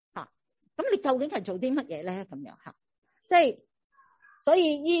咁你究竟係做啲乜嘢咧？咁樣即係所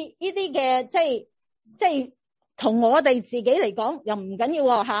以呢啲嘅即係同我哋自己嚟講又唔緊要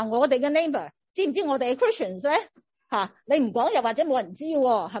我哋嘅 neighbor 知唔知我哋係 Christians 咧你唔講又或者冇人知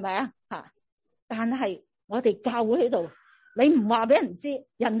係咪但係我哋教會喺度，你唔話俾人知，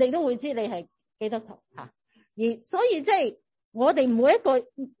人哋都會知你係基督徒而所以即係我哋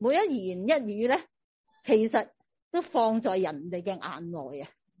每一言一語咧，其實都放在人哋嘅眼內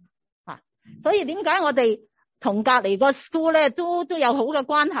所以點解我哋同隔籬個 school 咧都有好嘅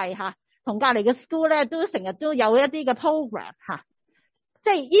關係同隔籬嘅 school 咧都成日都有一啲嘅 program 即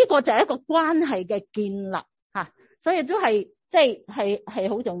係呢個就係一個關係嘅建立所以都係即係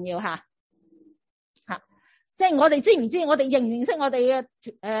好重要即係我哋知唔知我哋認唔認識我哋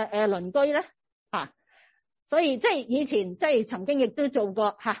嘅鄰居咧所以即係以前即係曾經亦都做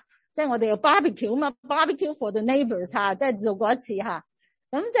過即係我哋有 barbecue 嘛 ，barbecue for the neighbors 即係做過一次咁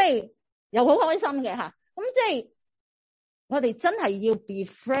即係又好開心嘅咁即係我哋真係要 be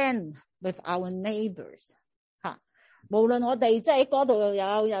friend with our neighbors 無論我哋即係嗰度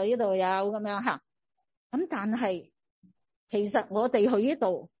又有呢度有咁樣咁但係其實我哋去呢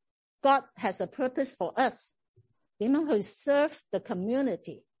度 God has a purpose for us， 點樣去 serve the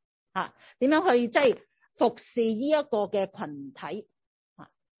community 點樣去即係服侍呢一個嘅群體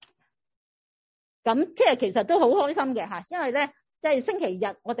咁即係其實都好開心嘅因為咧即係星期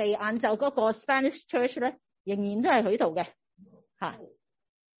日我哋晏晝嗰個 Spanish Church 咧仍然都係喺度嘅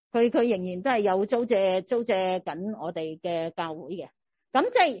佢仍然都係有租借緊我哋嘅教會嘅。咁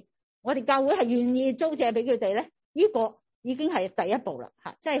即係我哋教會係願意租借俾佢哋咧，呢個已經係第一步啦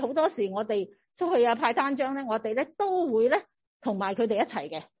吓。即係好多時我哋出去派單張咧，我哋咧都會咧同埋佢哋一齊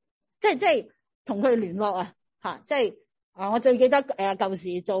嘅，即係同佢聯絡啊吓。即係我最記得舊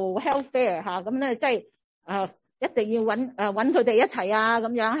時做 health fair 吓，咁咧即係一定要揾佢哋一齊啊咁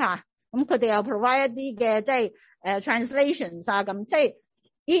樣吓。咁佢哋又 provide 一啲嘅即係translations 啊，咁即係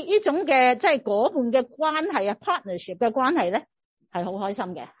呢種嘅即係嗰半嘅關係啊 partnership 嘅關係咧係好開心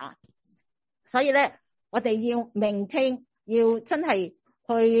嘅吓。所以咧我哋要 maintain， 要真係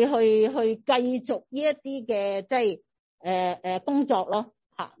去繼續呢一啲嘅即係工作咯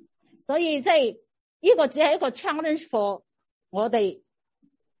吓。所以即係呢個只係一個 challenge for 我哋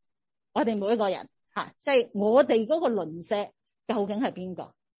每一個人吓，即係我哋嗰個鄰舍究竟係邊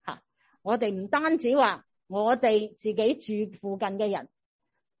個吓？我哋唔單止話我哋自己住附近嘅人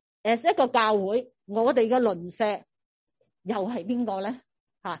，as 一個教會，我哋嘅鄰舍又係邊個咧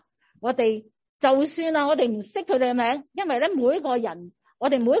吓？我哋就算我哋唔識佢哋嘅名，因為咧每一個人，我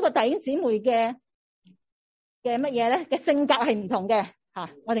哋每一個弟兄姊妹嘅乜嘢咧嘅性格係唔同嘅吓，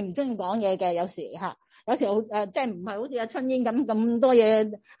我哋唔中意講嘢嘅，有時好即係唔係好似阿春英咁多嘢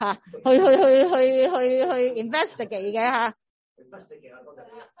吓，去 investigate 嘅吓。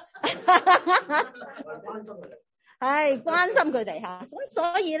係關心佢哋吓，咁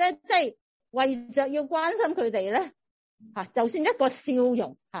所以咧即係為着要關心佢哋咧吓，就算一個笑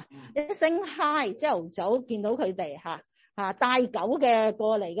容吓，一聲 hi， 朝頭早見到佢哋吓帶狗嘅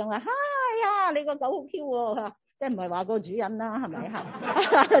過嚟咁話 hi 啊，你個狗好 Q 喎吓，即係唔係話個主人啦係咪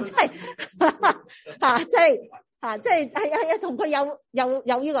吓？即係係同佢有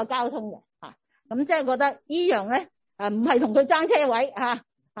呢個交通嘅吓，咁即係覺得呢樣咧唔係同佢爭車位吓。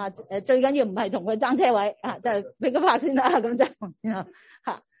最緊要唔係同佢爭車位就係俾佢拍先啦，咁就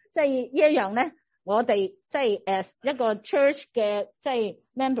即係呢一樣咧，我哋即係as一個 church 嘅即係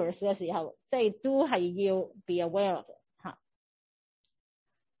members 嘅時候，即係都係要 be aware of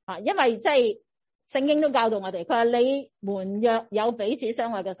因為即係聖經都教導我哋，佢話你們若有彼此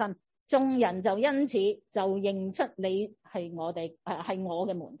相愛嘅心，眾人就因此就認出你係我哋係我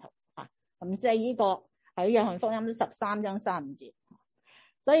嘅門徒咁即係呢個喺約翰福音13章35節。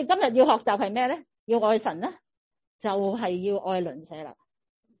所以今日要學習係咩咧？要愛神咧，就係要愛鄰舍啦。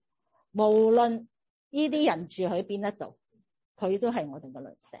無論呢啲人住喺邊一度，佢都係我哋嘅鄰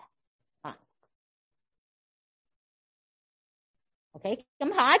舍OK，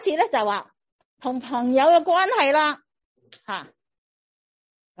 咁下一次咧就話同朋友嘅關係啦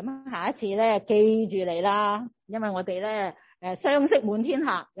咁下一次咧記住嚟啦，因為我哋咧相識滿天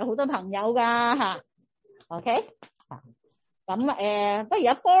下，有好多朋友噶OK。咁不如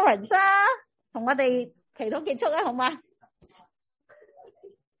阿 Florence 同我哋祈禱結束啦，好嗎？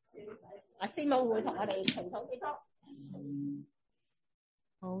阿師母會同我哋祈禱結束。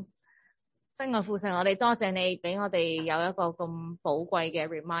好，真愛父神，我哋多謝你俾我哋有一個咁寶貴嘅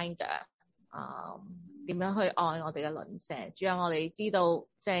reminder，點樣去愛我哋嘅鄰舍。主要我哋知道，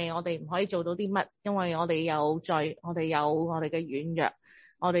即係我哋唔可以做到啲乜，因為我哋有罪，我哋有我哋嘅軟弱，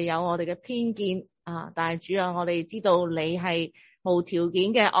我哋有我哋嘅偏見。但係主啊，我哋知道你係無條件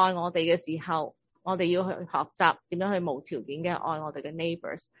嘅愛我哋嘅時候，我哋要去學習點樣去無條件嘅愛我哋嘅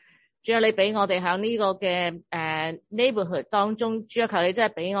neighbors。主啊，你俾我哋喺呢個嘅neighborhood 當中，主啊，求你真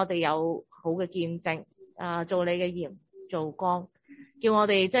係俾我哋有好嘅見證做你嘅鹽做光，叫我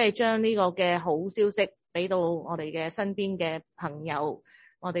哋真係將呢個嘅好消息俾到我哋嘅身邊嘅朋友，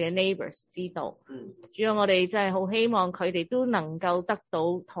我哋嘅 neighbors 知道。主要我哋真係好希望佢哋都能夠得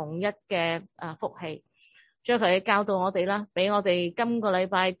到同一嘅福氣。主要佢哋教導我哋啦，俾我哋今個禮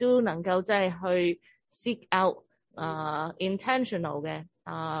拜都能夠真係去 seek out intentional 嘅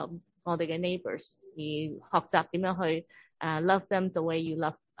我哋嘅 neighbors， 而學習點樣去love them the way you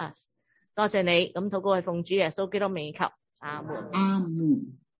love us。多謝你，咁禱告係奉主耶穌基督名求，阿門。阿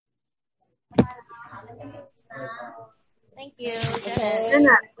門。Thank you， 真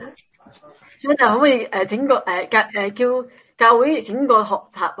係可唔可以整個叫教會整個學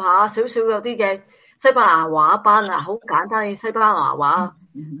習下少少有啲嘅西班牙話班啊，好簡單嘅西班牙話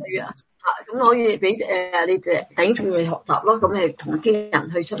咁可以俾你哋弟兄姊妹學習咯，咁係同啲人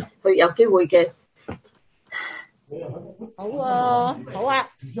去有機會嘅。好喎，好啊，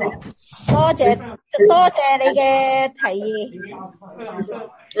多謝你嘅提議。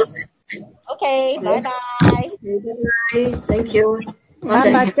OK，拜拜。Thank you。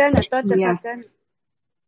拜拜，Janet，多謝晒Janet。